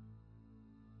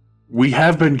 We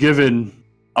have been given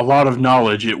a lot of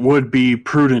knowledge. It would be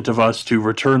prudent of us to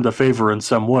return the favor in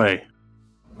some way.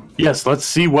 Yes, let's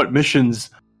see what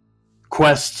missions,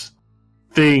 quests,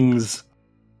 things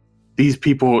these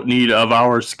people need of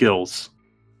our skills.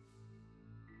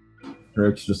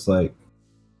 Rick's just like,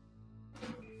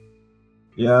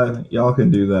 yeah, y'all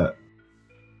can do that.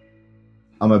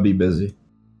 I'm gonna be busy.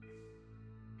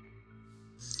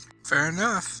 Fair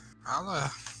enough. I'll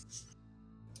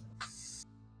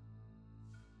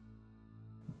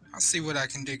see what I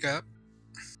can dig up.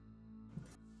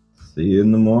 See you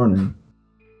in the morning.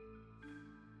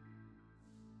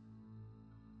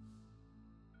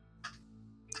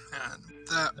 And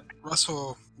that Russell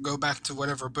will go back to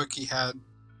whatever book he had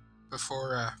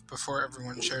before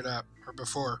everyone showed up, or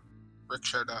before Rick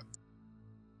showed up.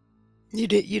 You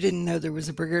didn't know there was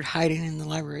a brigade hiding in the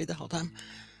library the whole time.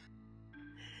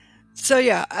 So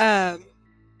yeah,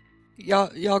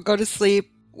 y'all go to sleep,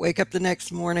 wake up the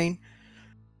next morning.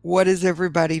 What is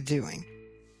everybody doing?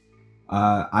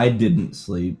 I didn't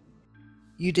sleep.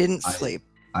 You didn't sleep.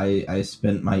 I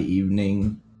spent my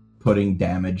evening putting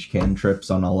damage cantrips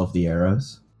on all of the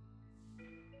arrows.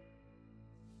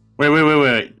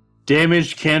 Wait.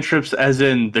 Damaged cantrips as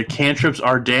in the cantrips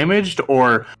are damaged,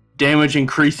 or damage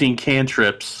increasing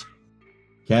cantrips?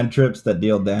 Cantrips that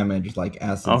deal damage like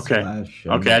acid splash.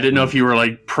 Okay, I didn't know if you were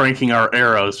like pranking our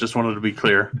arrows. Just wanted to be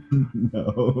clear.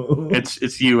 No.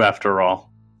 It's you after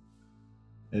all.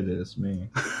 It is me.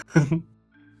 All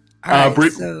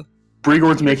right, so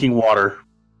Brigord's making water.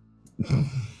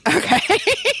 okay.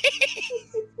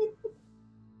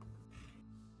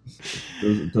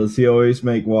 Does he always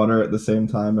make water at the same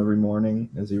time every morning?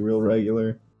 Is he real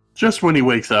regular? Just when he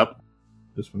wakes up.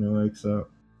 Just when he wakes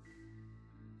up.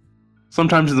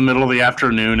 Sometimes in the middle of the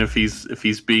afternoon if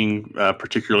he's being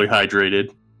particularly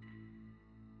hydrated.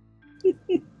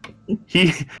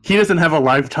 He doesn't have a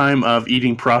lifetime of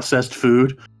eating processed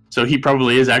food, so he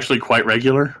probably is actually quite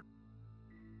regular.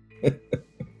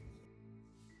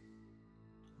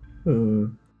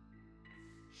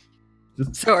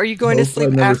 So are you going to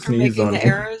sleep after making the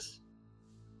arrows?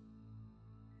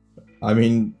 I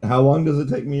mean, how long does it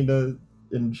take me to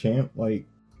enchant like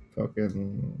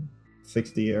fucking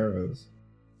 60 arrows?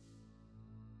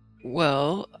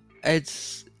 Well,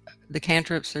 it's the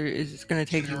cantrips is going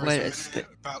to take you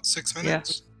about 6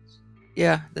 minutes.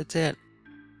 Yeah, that's it.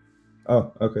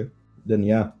 Oh, okay. Then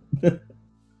yeah.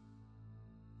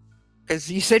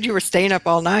 Because you said you were staying up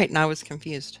all night, and I was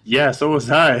confused. Yeah, so was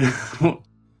I.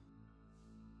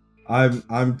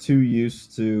 I'm too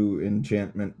used to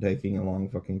enchantment taking a long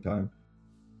fucking time.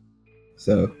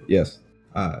 So yes.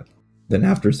 Then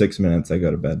after 6 minutes, I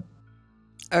go to bed.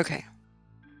 Okay.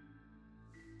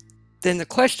 Then the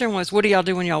question was, what do y'all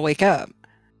do when y'all wake up?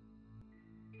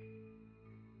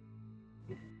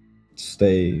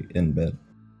 Stay in bed.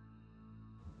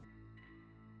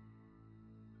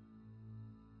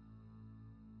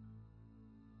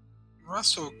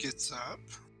 Russell gets up.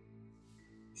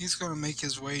 He's going to make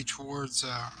his way towards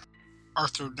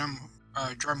Arthur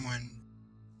Drumwin,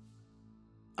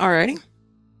 Alrighty.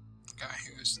 the guy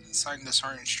who was assigned us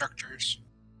our instructors.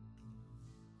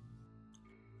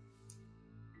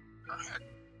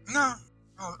 No,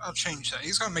 I'll change that.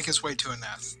 He's going to make his way to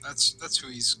Aneth. That's who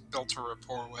he's built a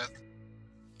rapport with.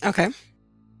 Okay.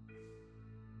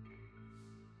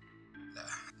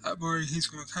 That morning, he's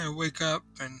going to kind of wake up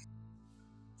and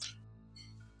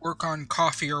work on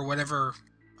coffee or whatever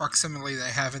proximity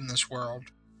they have in this world.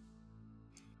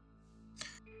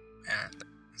 And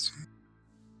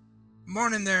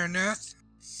morning there, Aneth.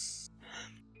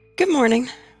 Good morning.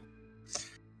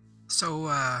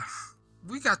 So,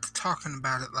 we got to talking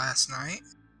about it last night,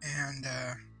 and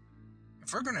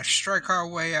if we're gonna strike our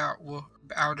way out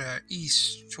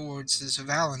east towards this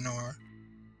Valinor,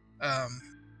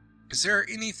 is there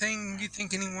anything you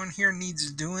think anyone here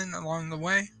needs doing along the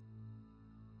way?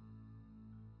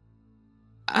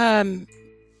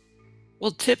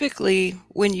 Well, typically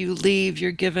when you leave,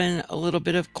 you're given a little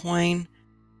bit of coin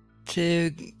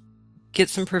to get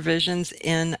some provisions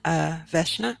in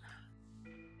Veshna.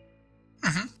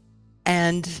 Mm-hmm.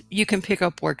 And you can pick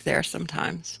up work there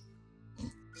sometimes.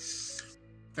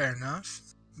 Fair enough.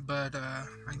 But I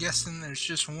guess then there's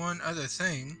just one other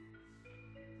thing.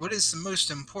 What is the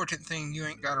most important thing you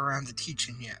ain't got around to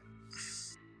teaching yet?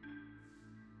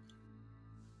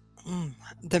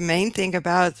 The main thing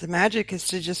about the magic is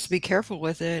to just be careful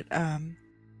with it. You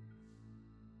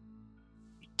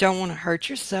don't want to hurt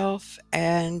yourself,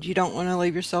 and you don't want to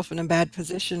leave yourself in a bad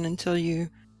position until you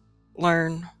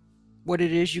learn what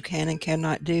it is you can and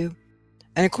cannot do.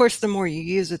 And of course, the more you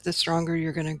use it, the stronger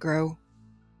you're going to grow.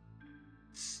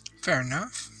 Fair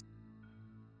enough.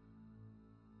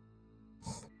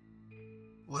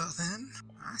 Well then,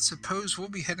 I suppose we'll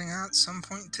be heading out at some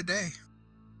point today.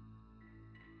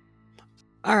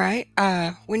 All right.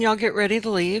 When y'all get ready to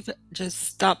leave, just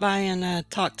stop by and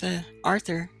talk to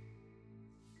Arthur.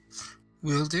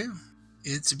 Will do.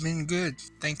 It's been good.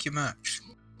 Thank you much.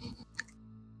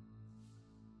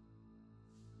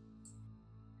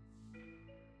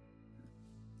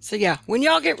 So yeah, when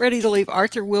y'all get ready to leave,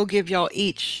 Arthur will give y'all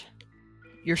each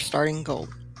your starting gold.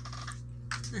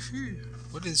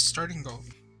 What is starting gold?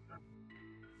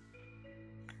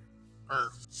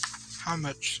 Or how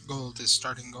much gold is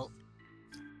starting gold?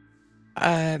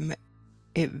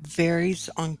 It varies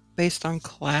based on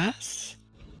class.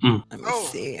 Let me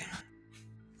see.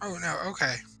 Oh no,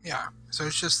 okay. Yeah. So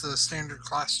it's just the standard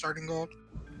class starting gold?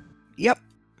 Yep.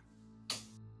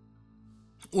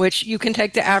 Which you can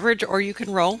take the average or you can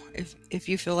roll if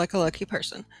you feel like a lucky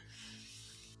person.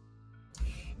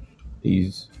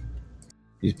 These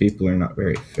people are not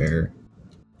very fair.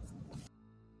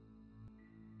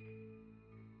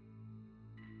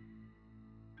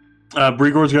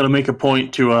 Brigord's got to make a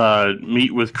point to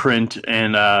meet with Krint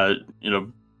and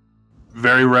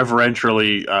very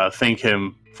reverentially thank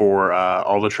him for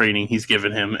all the training he's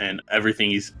given him and everything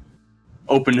he's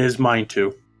opened his mind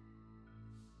to.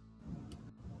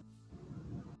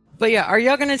 But yeah, are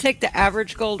y'all going to take the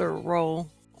average gold or roll?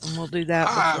 And we'll do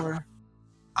that before.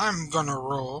 I'm gonna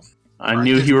roll. I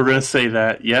knew you were going to say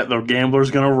that. Yeah, the gambler's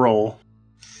going to roll.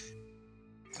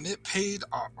 And it paid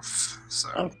off.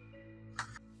 So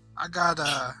I got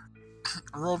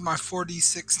rolled my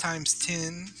 46 times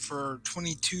 10 for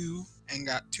 22 and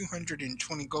got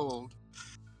 220 gold.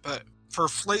 But for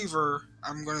flavor,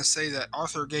 I'm going to say that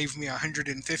Arthur gave me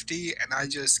 150 and I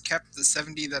just kept the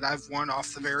 70 that I've won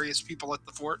off the various people at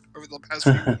the fort over the past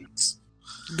few weeks.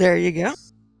 There you go.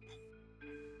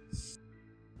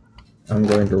 I'm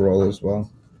going to roll as well.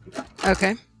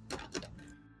 Okay.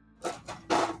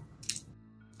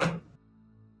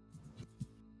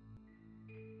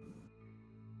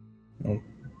 Oh.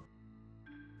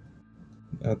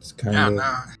 That's kind of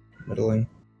middling.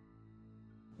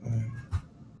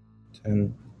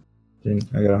 10.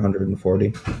 I got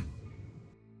 140,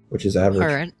 which is average. All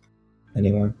right.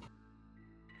 Anyway.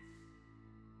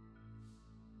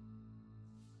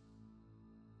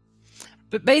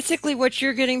 But basically what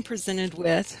you're getting presented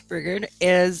with, Brigard,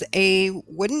 is a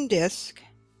wooden disc.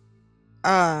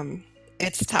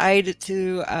 It's tied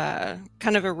to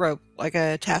kind of a rope, like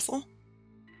a tassel.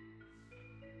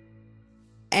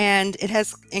 And it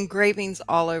has engravings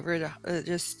all over it,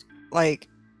 just like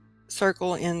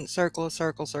circle in circle,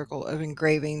 circle, circle of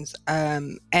engravings.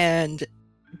 And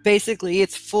basically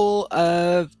it's full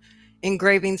of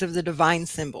engravings of the divine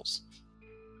symbols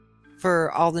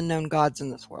for all the known gods in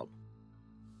this world.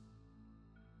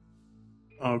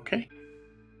 Okay.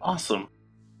 Awesome.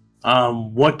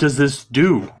 What does this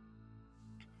do?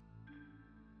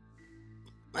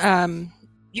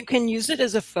 You can use it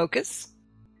as a focus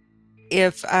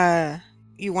if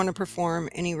you want to perform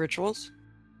any rituals.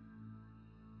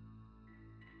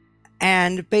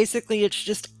 And basically, it's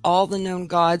just all the known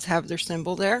gods have their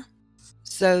symbol there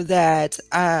so that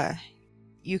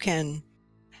you can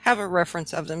have a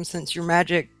reference of them since your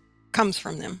magic comes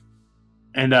from them.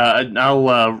 And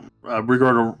I'll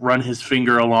Rigord will run his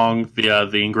finger along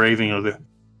the engraving of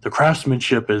the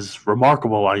craftsmanship is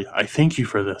remarkable. I thank you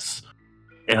for this.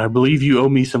 And I believe you owe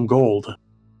me some gold.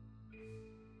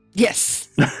 Yes.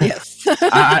 Yes.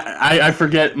 I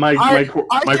forget my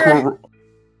core.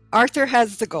 Arthur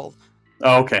has the gold.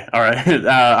 Oh, okay, all right.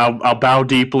 I'll bow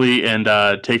deeply and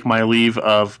take my leave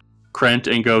of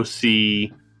Krent and go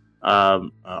see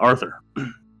Arthur.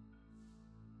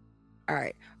 All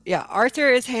right. Yeah,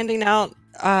 Arthur is handing out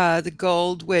the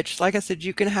gold, which, like I said,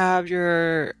 you can have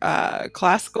your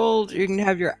class gold, you can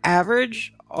have your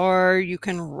average, or you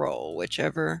can roll,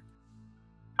 whichever.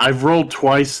 I've rolled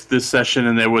twice this session,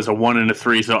 and there was a 1 and a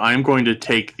 3, so I'm going to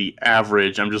take the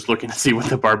average. I'm just looking to see what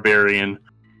the barbarian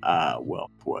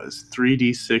was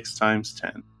 3d6 times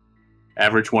 10.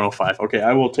 Average 105. Okay,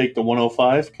 I will take the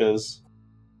 105 because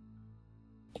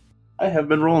I have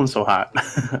been rolling so hot.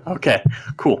 Okay,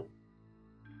 cool.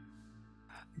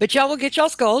 But y'all will get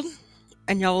y'all's gold,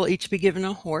 and y'all will each be given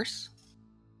a horse.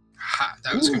 Ha,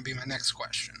 that was going to be my next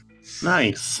question.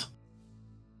 Nice.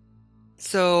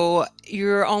 So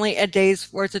you're only a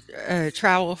day's worth of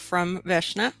travel from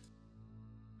Veshna.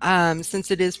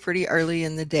 Since it is pretty early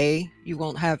in the day, you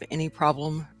won't have any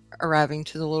problem arriving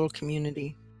to the little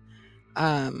community.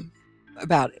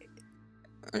 About,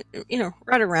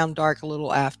 right around dark, a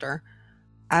little after.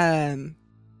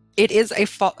 It is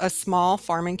a small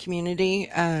farming community.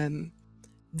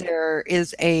 There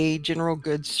is a general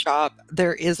goods shop.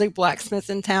 There is a blacksmith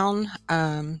in town.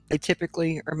 They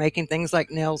typically are making things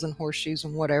like nails and horseshoes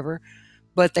and whatever,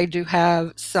 but they do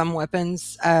have some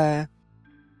weapons,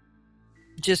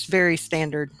 just very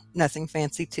standard, nothing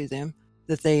fancy to them,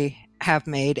 that they have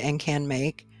made and can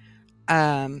make.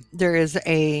 There is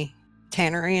a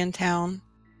tannery in town.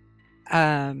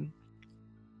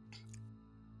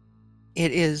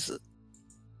 It is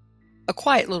a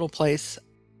quiet little place.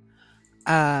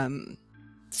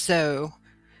 So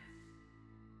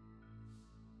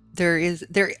there is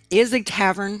a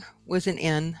tavern with an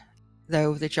inn,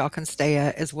 though, that y'all can stay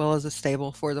at, as well as a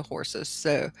stable for the horses.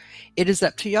 So it is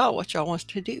up to y'all what y'all want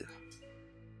to do.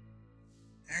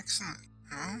 Excellent.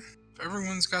 Well, if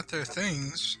everyone's got their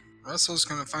things, Russell's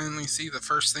going to finally see the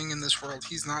first thing in this world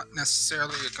he's not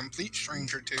necessarily a complete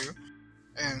stranger to,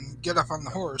 and get up on the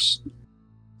horse.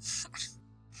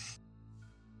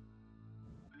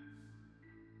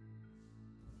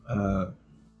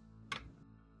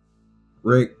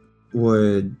 Rick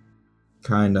would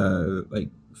kind of like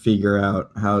figure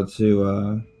out how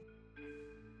to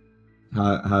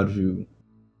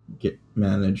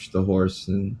manage the horse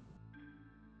and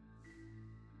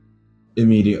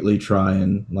immediately try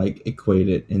and like equate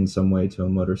it in some way to a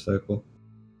motorcycle.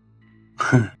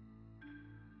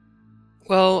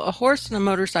 Well, a horse and a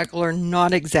motorcycle are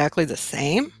not exactly the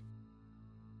same.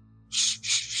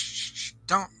 Shh.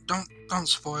 Don't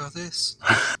spoil this.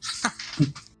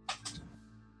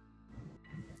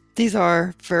 These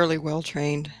are fairly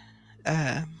well-trained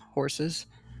horses.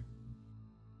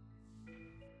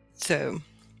 So,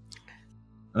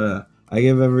 I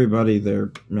give everybody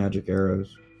their magic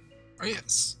arrows. Oh,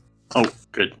 yes. Oh,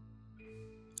 good.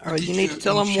 or you need to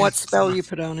tell them what spell you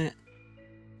put on it.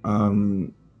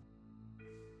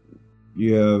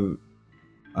 You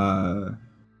have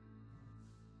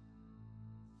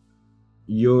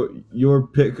your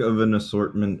pick of an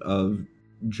assortment of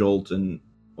jolt and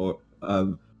or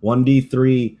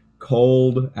 1d3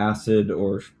 cold, acid,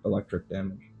 or electric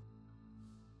damage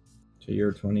to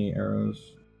your 20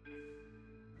 arrows.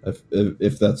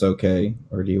 If that's okay,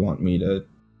 or do you want me to?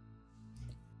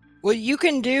 Well, you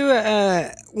can do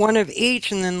one of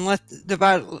each, and then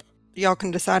y'all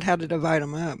can decide how to divide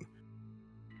them up.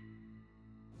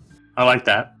 I like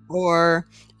that. Or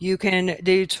you can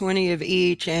do 20 of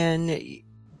each and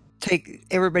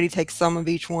everybody takes some of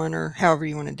each one, or however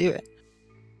you want to do it.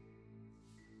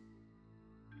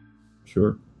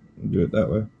 Sure, we'll do it that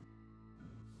way.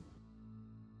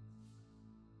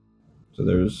 So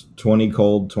there's 20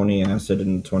 cold, 20 acid,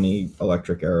 and 20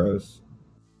 electric arrows.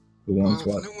 Who wants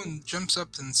what? If no one jumps up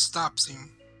and stops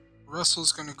him,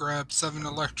 Russell's going to grab 7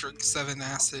 electric, 7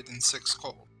 acid, and 6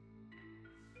 cold.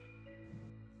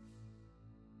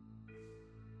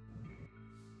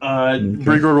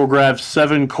 Brigord will grab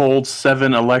 7 cold,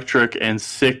 7 electric, and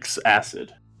 6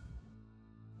 acid.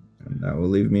 And that will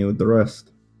leave me with the rest.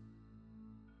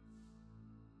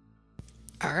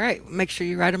 All right. Make sure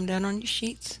you write them down on your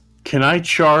sheets. Can I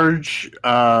charge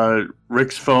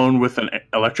Rick's phone with an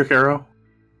electric arrow?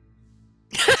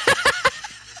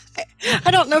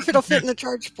 I don't know if it'll fit in the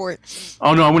charge port.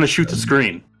 Oh no, I'm going to shoot the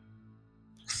screen.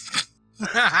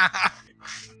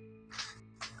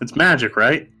 It's magic,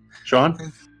 right, Sean?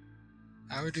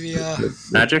 That would be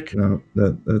Magic? No,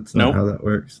 that's not Nope. how that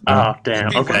works. Oh,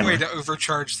 damn. one way Okay. to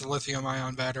overcharge the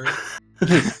lithium-ion battery.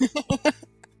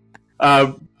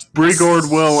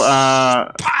 Brigord will.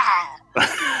 Pow!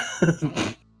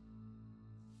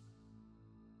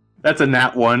 That's a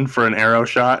nat 1 for an arrow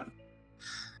shot.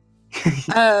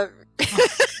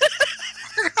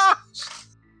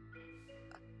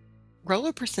 Roll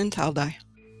a percentile die.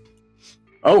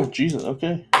 Oh, Jesus.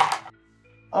 Okay.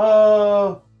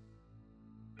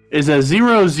 Is a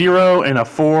 0, 0, and a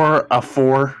 4 a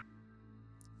 4?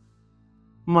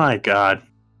 My God.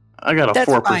 I got a That's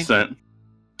 4%.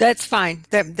 That's fine.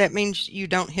 That means you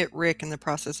don't hit Rick in the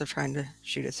process of trying to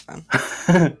shoot his phone.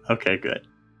 Okay, good.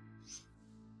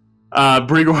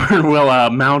 Brigord will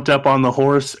mount up on the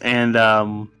horse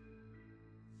and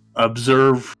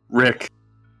observe Rick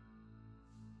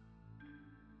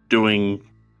doing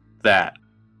that.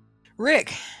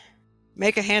 Rick,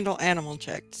 make a handle animal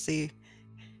check to see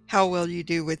how well you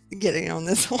do with getting on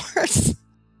this horse.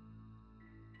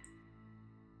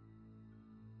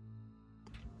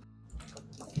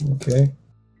 Okay.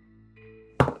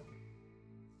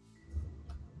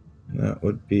 That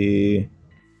would be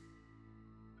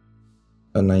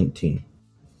a 19.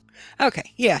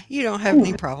 Okay, yeah, you don't have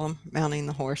any problem mounting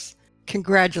the horse.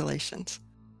 Congratulations.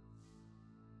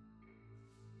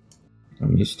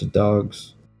 I'm used to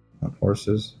dogs, not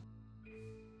horses.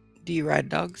 Do you ride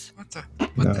dogs? What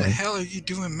No. the hell are you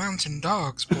doing mounting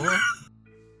dogs, boy?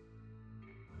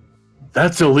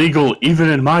 That's illegal even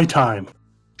in my time.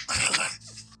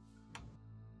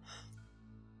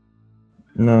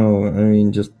 No, I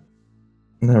mean, just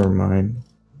never mind.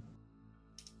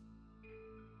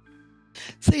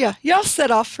 So yeah, y'all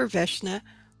set off for Veshna.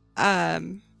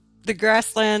 The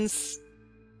grasslands,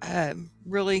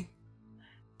 really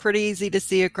pretty easy to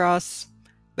see across.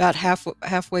 About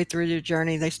halfway through the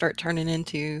journey, they start turning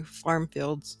into farm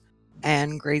fields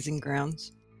and grazing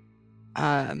grounds.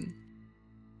 I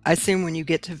assume when you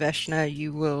get to Veshna,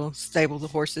 you will stable the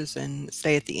horses and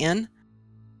stay at the inn.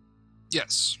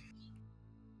 Yes.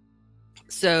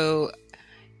 So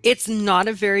it's not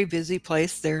a very busy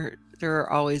place. There are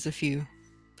always a few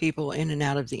people in and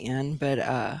out of the inn, but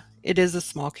it is a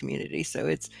small community, so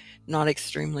it's not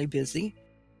extremely busy.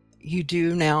 You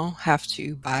do now have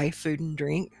to buy food and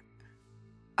drink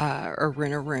or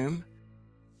rent a room.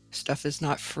 Stuff is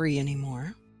not free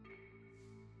anymore.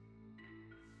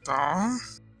 Aw.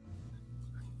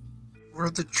 We're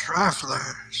the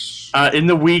travelers. In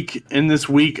this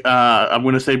week, I'm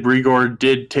going to say Brigord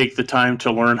did take the time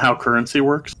to learn how currency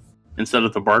works instead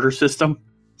of the barter system.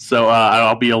 So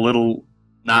I'll be a little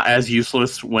not as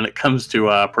useless when it comes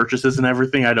to purchases and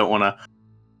everything. I don't want to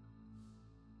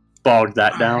bog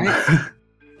that down. Alright.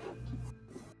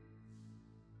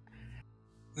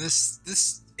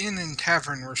 This inn and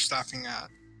tavern we're stopping at,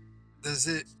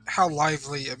 how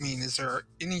lively, I mean, is there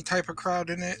any type of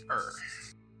crowd in it, or?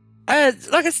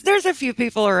 There's a few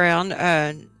people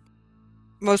around,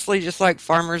 mostly just like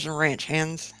farmers and ranch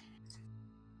hands.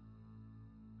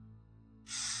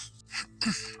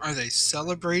 Are they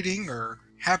celebrating or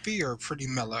happy or pretty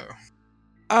mellow?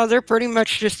 Oh, they're pretty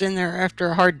much just in there after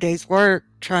a hard day's work,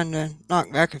 trying to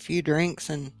knock back a few drinks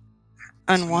and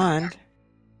unwind.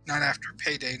 Not after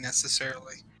payday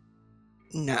necessarily.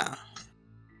 No.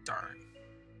 Darn.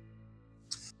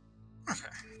 Okay.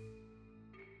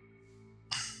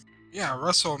 Yeah,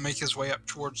 Russell will make his way up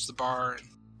towards the bar and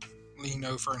lean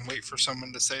over and wait for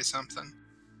someone to say something.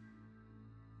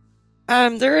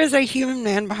 There is a human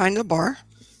man behind the bar,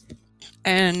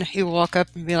 and he will walk up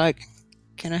and be like,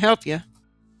 "Can I help you?"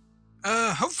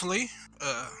 Hopefully.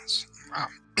 Wow.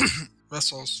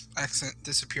 Russell's accent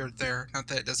disappeared there. Not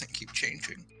that it doesn't keep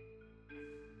changing.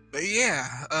 But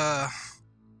yeah,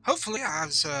 hopefully I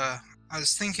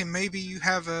was thinking maybe you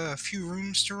have a few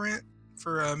rooms to rent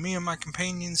for me and my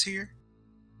companions here.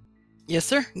 Yes,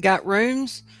 sir. Got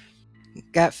rooms,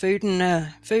 got food and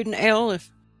ale if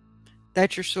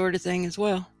that's your sort of thing as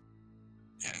well.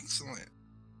 Excellent.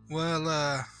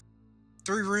 Well,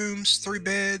 3 rooms, 3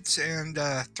 beds, and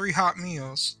 3 hot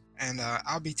meals, and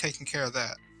I'll be taking care of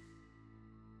that.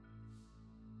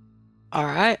 All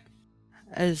right.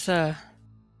 As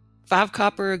 5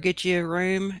 copper will get you a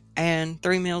room and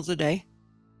 3 meals a day.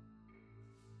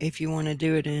 If you want to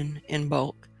do it in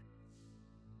bulk.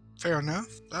 Fair enough.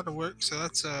 That'll work. So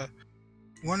that's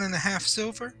 1.5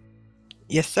 silver.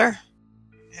 Yes, sir.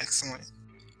 Excellent.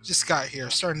 Just got here,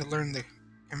 starting to learn the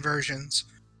conversions.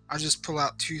 I'll just pull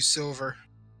out 2 silver.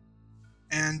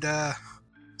 And,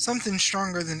 something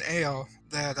stronger than ale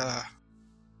that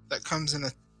comes in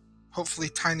a hopefully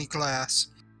tiny glass.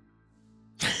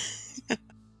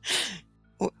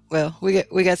 Well,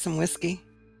 we got some whiskey.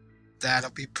 That'll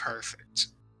be perfect.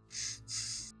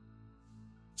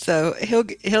 So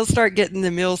he'll start getting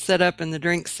the meal set up and the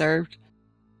drinks served.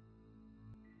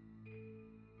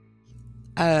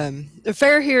 The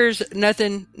fare here's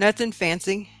nothing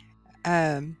fancy,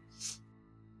 but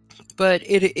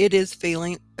it is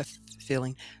filling.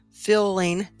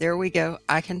 There we go.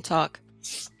 I can talk.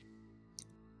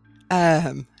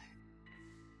 Like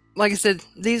I said,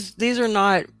 these are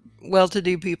not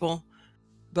well-to-do people,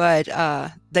 but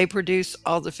they produce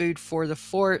all the food for the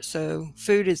fort, so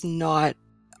food is not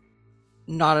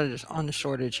on the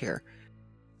shortage here.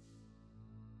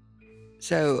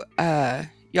 So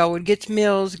y'all would get your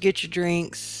meals, get your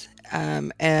drinks,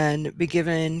 and be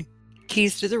given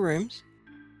keys to the rooms.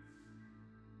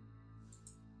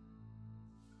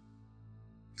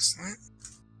 Excellent.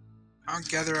 I'll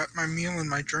gather up my meal and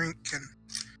my drink and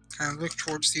kind of look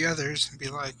towards the others and be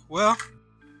like, well,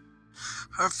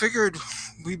 I figured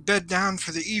we'd bed down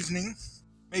for the evening.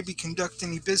 Maybe conduct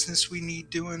any business we need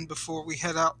doing before we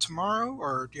head out tomorrow,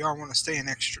 or do y'all want to stay an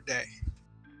extra day?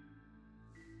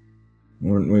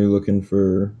 Weren't we looking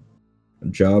for a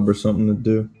job or something to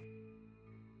do?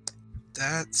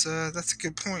 That's a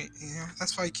good point. You know,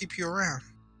 that's why I keep you around.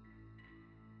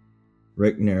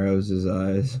 Rick narrows his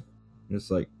eyes. It's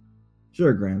like,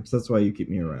 sure, Gramps, that's why you keep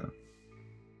me around.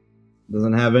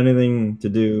 Doesn't have anything to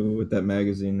do with that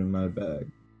magazine in my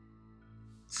bag.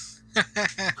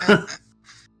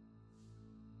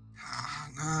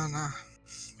 No.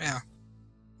 Yeah.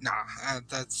 Nah,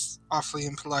 that's awfully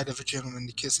impolite of a gentleman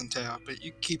to kiss and tell, but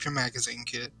you keep your magazine,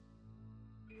 kid.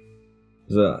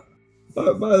 So, by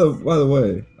the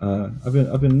way,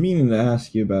 I've been meaning to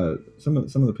ask you about some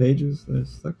of the pages that are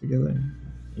stuck together.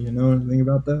 You know anything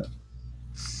about that?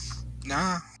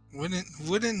 Nah,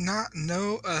 wouldn't not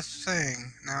know a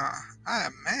thing. Now, I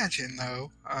imagine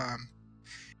though,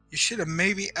 you should have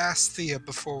maybe asked Thea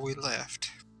before we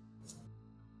left.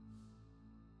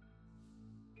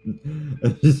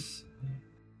 Just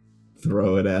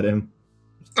throw it at him.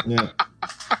 Yeah.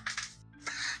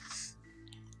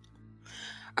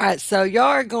 All right, so y'all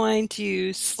are going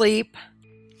to sleep,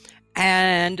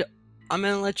 and I'm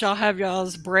going to let y'all have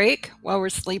y'all's break while we're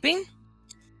sleeping.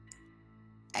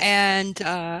 And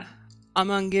I'm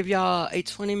going to give y'all a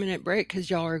 20-minute break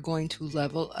because y'all are going to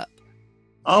level up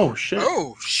Oh shit!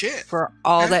 Oh shit! for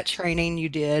all Okay. that training you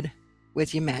did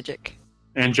with your magic.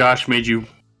 And Josh made you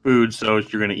food, so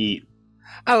you're gonna eat.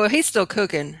 Oh, well, he's still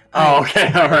cooking. Oh,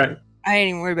 okay, all right. I ain't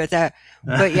even worried about that.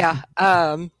 But yeah,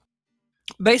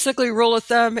 basically, rule of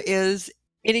thumb is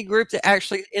any group that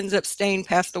actually ends up staying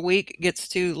past a week gets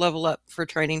to level up for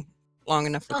training long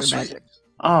enough with Oh, their sweet. magic.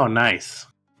 Oh, nice.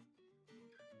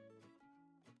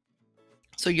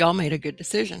 So y'all made a good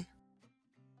decision.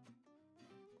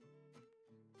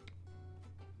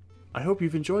 I hope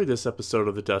you've enjoyed this episode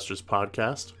of the Dusters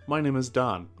Podcast. My name is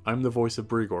Don. I'm the voice of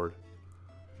Brigord.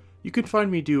 You can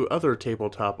find me do other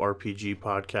tabletop RPG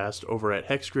podcasts over at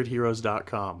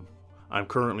hexgridheroes.com. I'm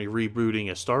currently rebooting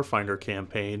a Starfinder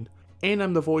campaign, and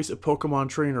I'm the voice of Pokemon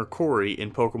trainer Corey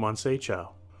in Pokemon Seychou.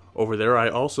 Over there I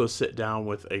also sit down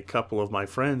with a couple of my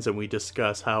friends and we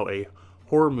discuss how a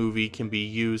horror movie can be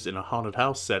used in a haunted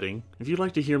house setting. If you'd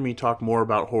like to hear me talk more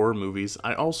about horror movies,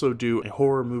 I also do a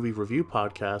horror movie review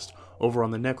podcast over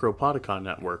on the Necropodicon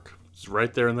Network. It's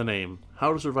right there in the name,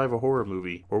 How to Survive a Horror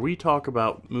Movie, where we talk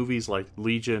about movies like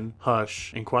Legion,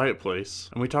 Hush, and Quiet Place,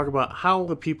 and we talk about how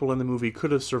the people in the movie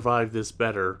could have survived this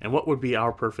better, and what would be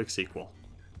our perfect sequel.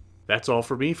 That's all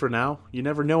for me for now. You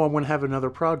never know I'm going to have another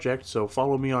project, so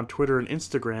follow me on Twitter and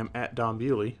Instagram at Don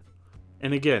Bewley.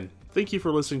 And again, thank you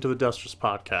for listening to the Dusters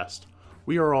Podcast.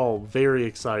 We are all very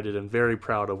excited and very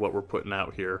proud of what we're putting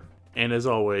out here. And as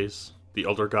always, the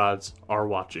Elder Gods are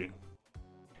watching.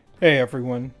 Hey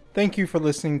everyone, thank you for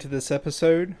listening to this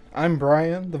episode. I'm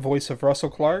Brian, the voice of Russell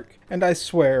Clark, and I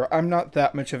swear I'm not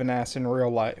that much of an ass in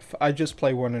real life. I just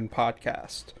play one in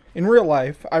podcast. In real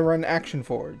life, I run Action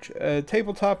Forge, a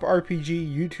tabletop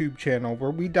RPG YouTube channel where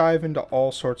we dive into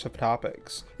all sorts of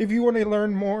topics. If you want to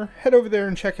learn more, head over there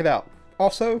and check it out.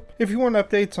 Also, if you want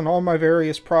updates on all my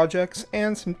various projects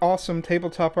and some awesome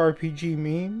tabletop RPG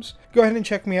memes, go ahead and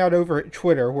check me out over at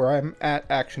Twitter where I'm at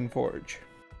Action Forge.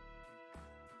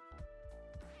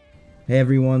 Hey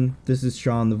everyone, this is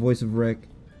Sean, the voice of Rick.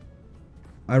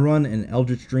 I run an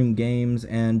Eldritch Dream Games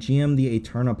and GM the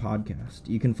Aeterna podcast.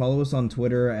 You can follow us on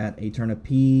Twitter at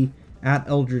AeternaP, at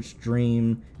Eldritch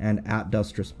Dream, and at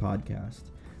Dustress Podcast.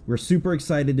 We're super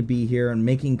excited to be here and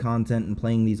making content and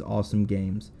playing these awesome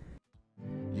games.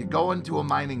 You go into a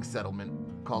mining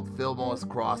settlement called Fillmore's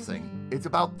Crossing. It's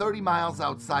about 30 miles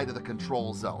outside of the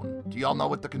control zone. Do y'all know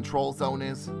what the control zone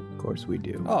is? Of course we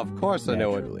do. Oh, of course I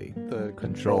know what Naturally. the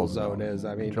control zone is.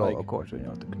 I mean, Of course we know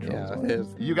what the control zone is.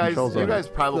 You guys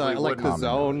probably like wouldn't. the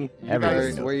zone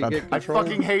guys- where you get I control.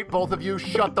 fucking hate both of you.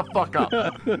 Shut the fuck up.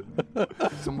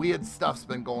 Some weird stuff's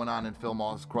been going on in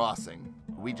Fillmore's Crossing.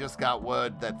 We just got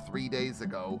word that 3 days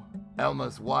ago,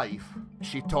 Elma's wife,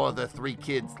 she tore the 3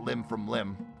 kids limb from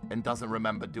limb and doesn't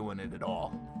remember doing it at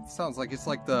all. Sounds like it's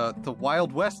like the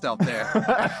Wild West out there.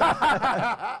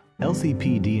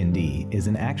 LCP D&D is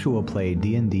an actual play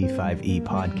D&D 5e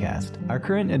podcast. Our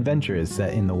current adventure is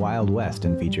set in the Wild West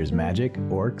and features magic,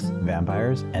 orcs,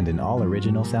 vampires, and an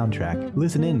all-original soundtrack.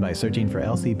 Listen in by searching for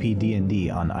LCP D&D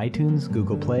on iTunes,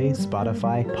 Google Play,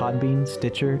 Spotify, Podbean,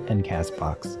 Stitcher, and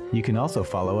CastBox. You can also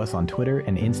follow us on Twitter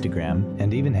and Instagram,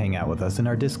 and even hang out with us in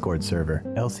our Discord server,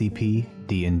 LCP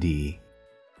D&D.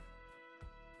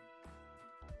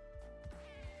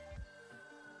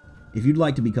 If you'd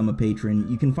like to become a patron,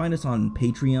 you can find us on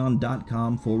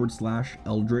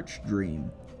patreon.com/Eldritch Dream.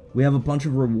 We have a bunch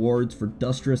of rewards for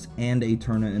Dustress and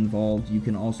Aeterna involved. You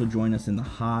can also join us in the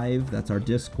Hive, that's our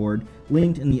Discord,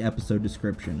 linked in the episode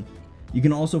description. You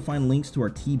can also find links to our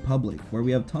TeePublic, where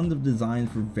we have tons of designs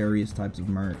for various types of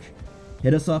merch.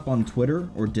 Hit us up on Twitter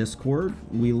or Discord.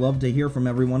 We love to hear from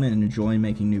everyone and enjoy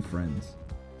making new friends.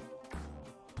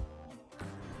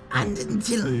 And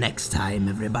until next time,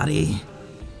 everybody,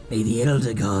 may the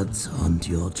Elder Gods haunt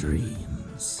your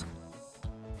dreams.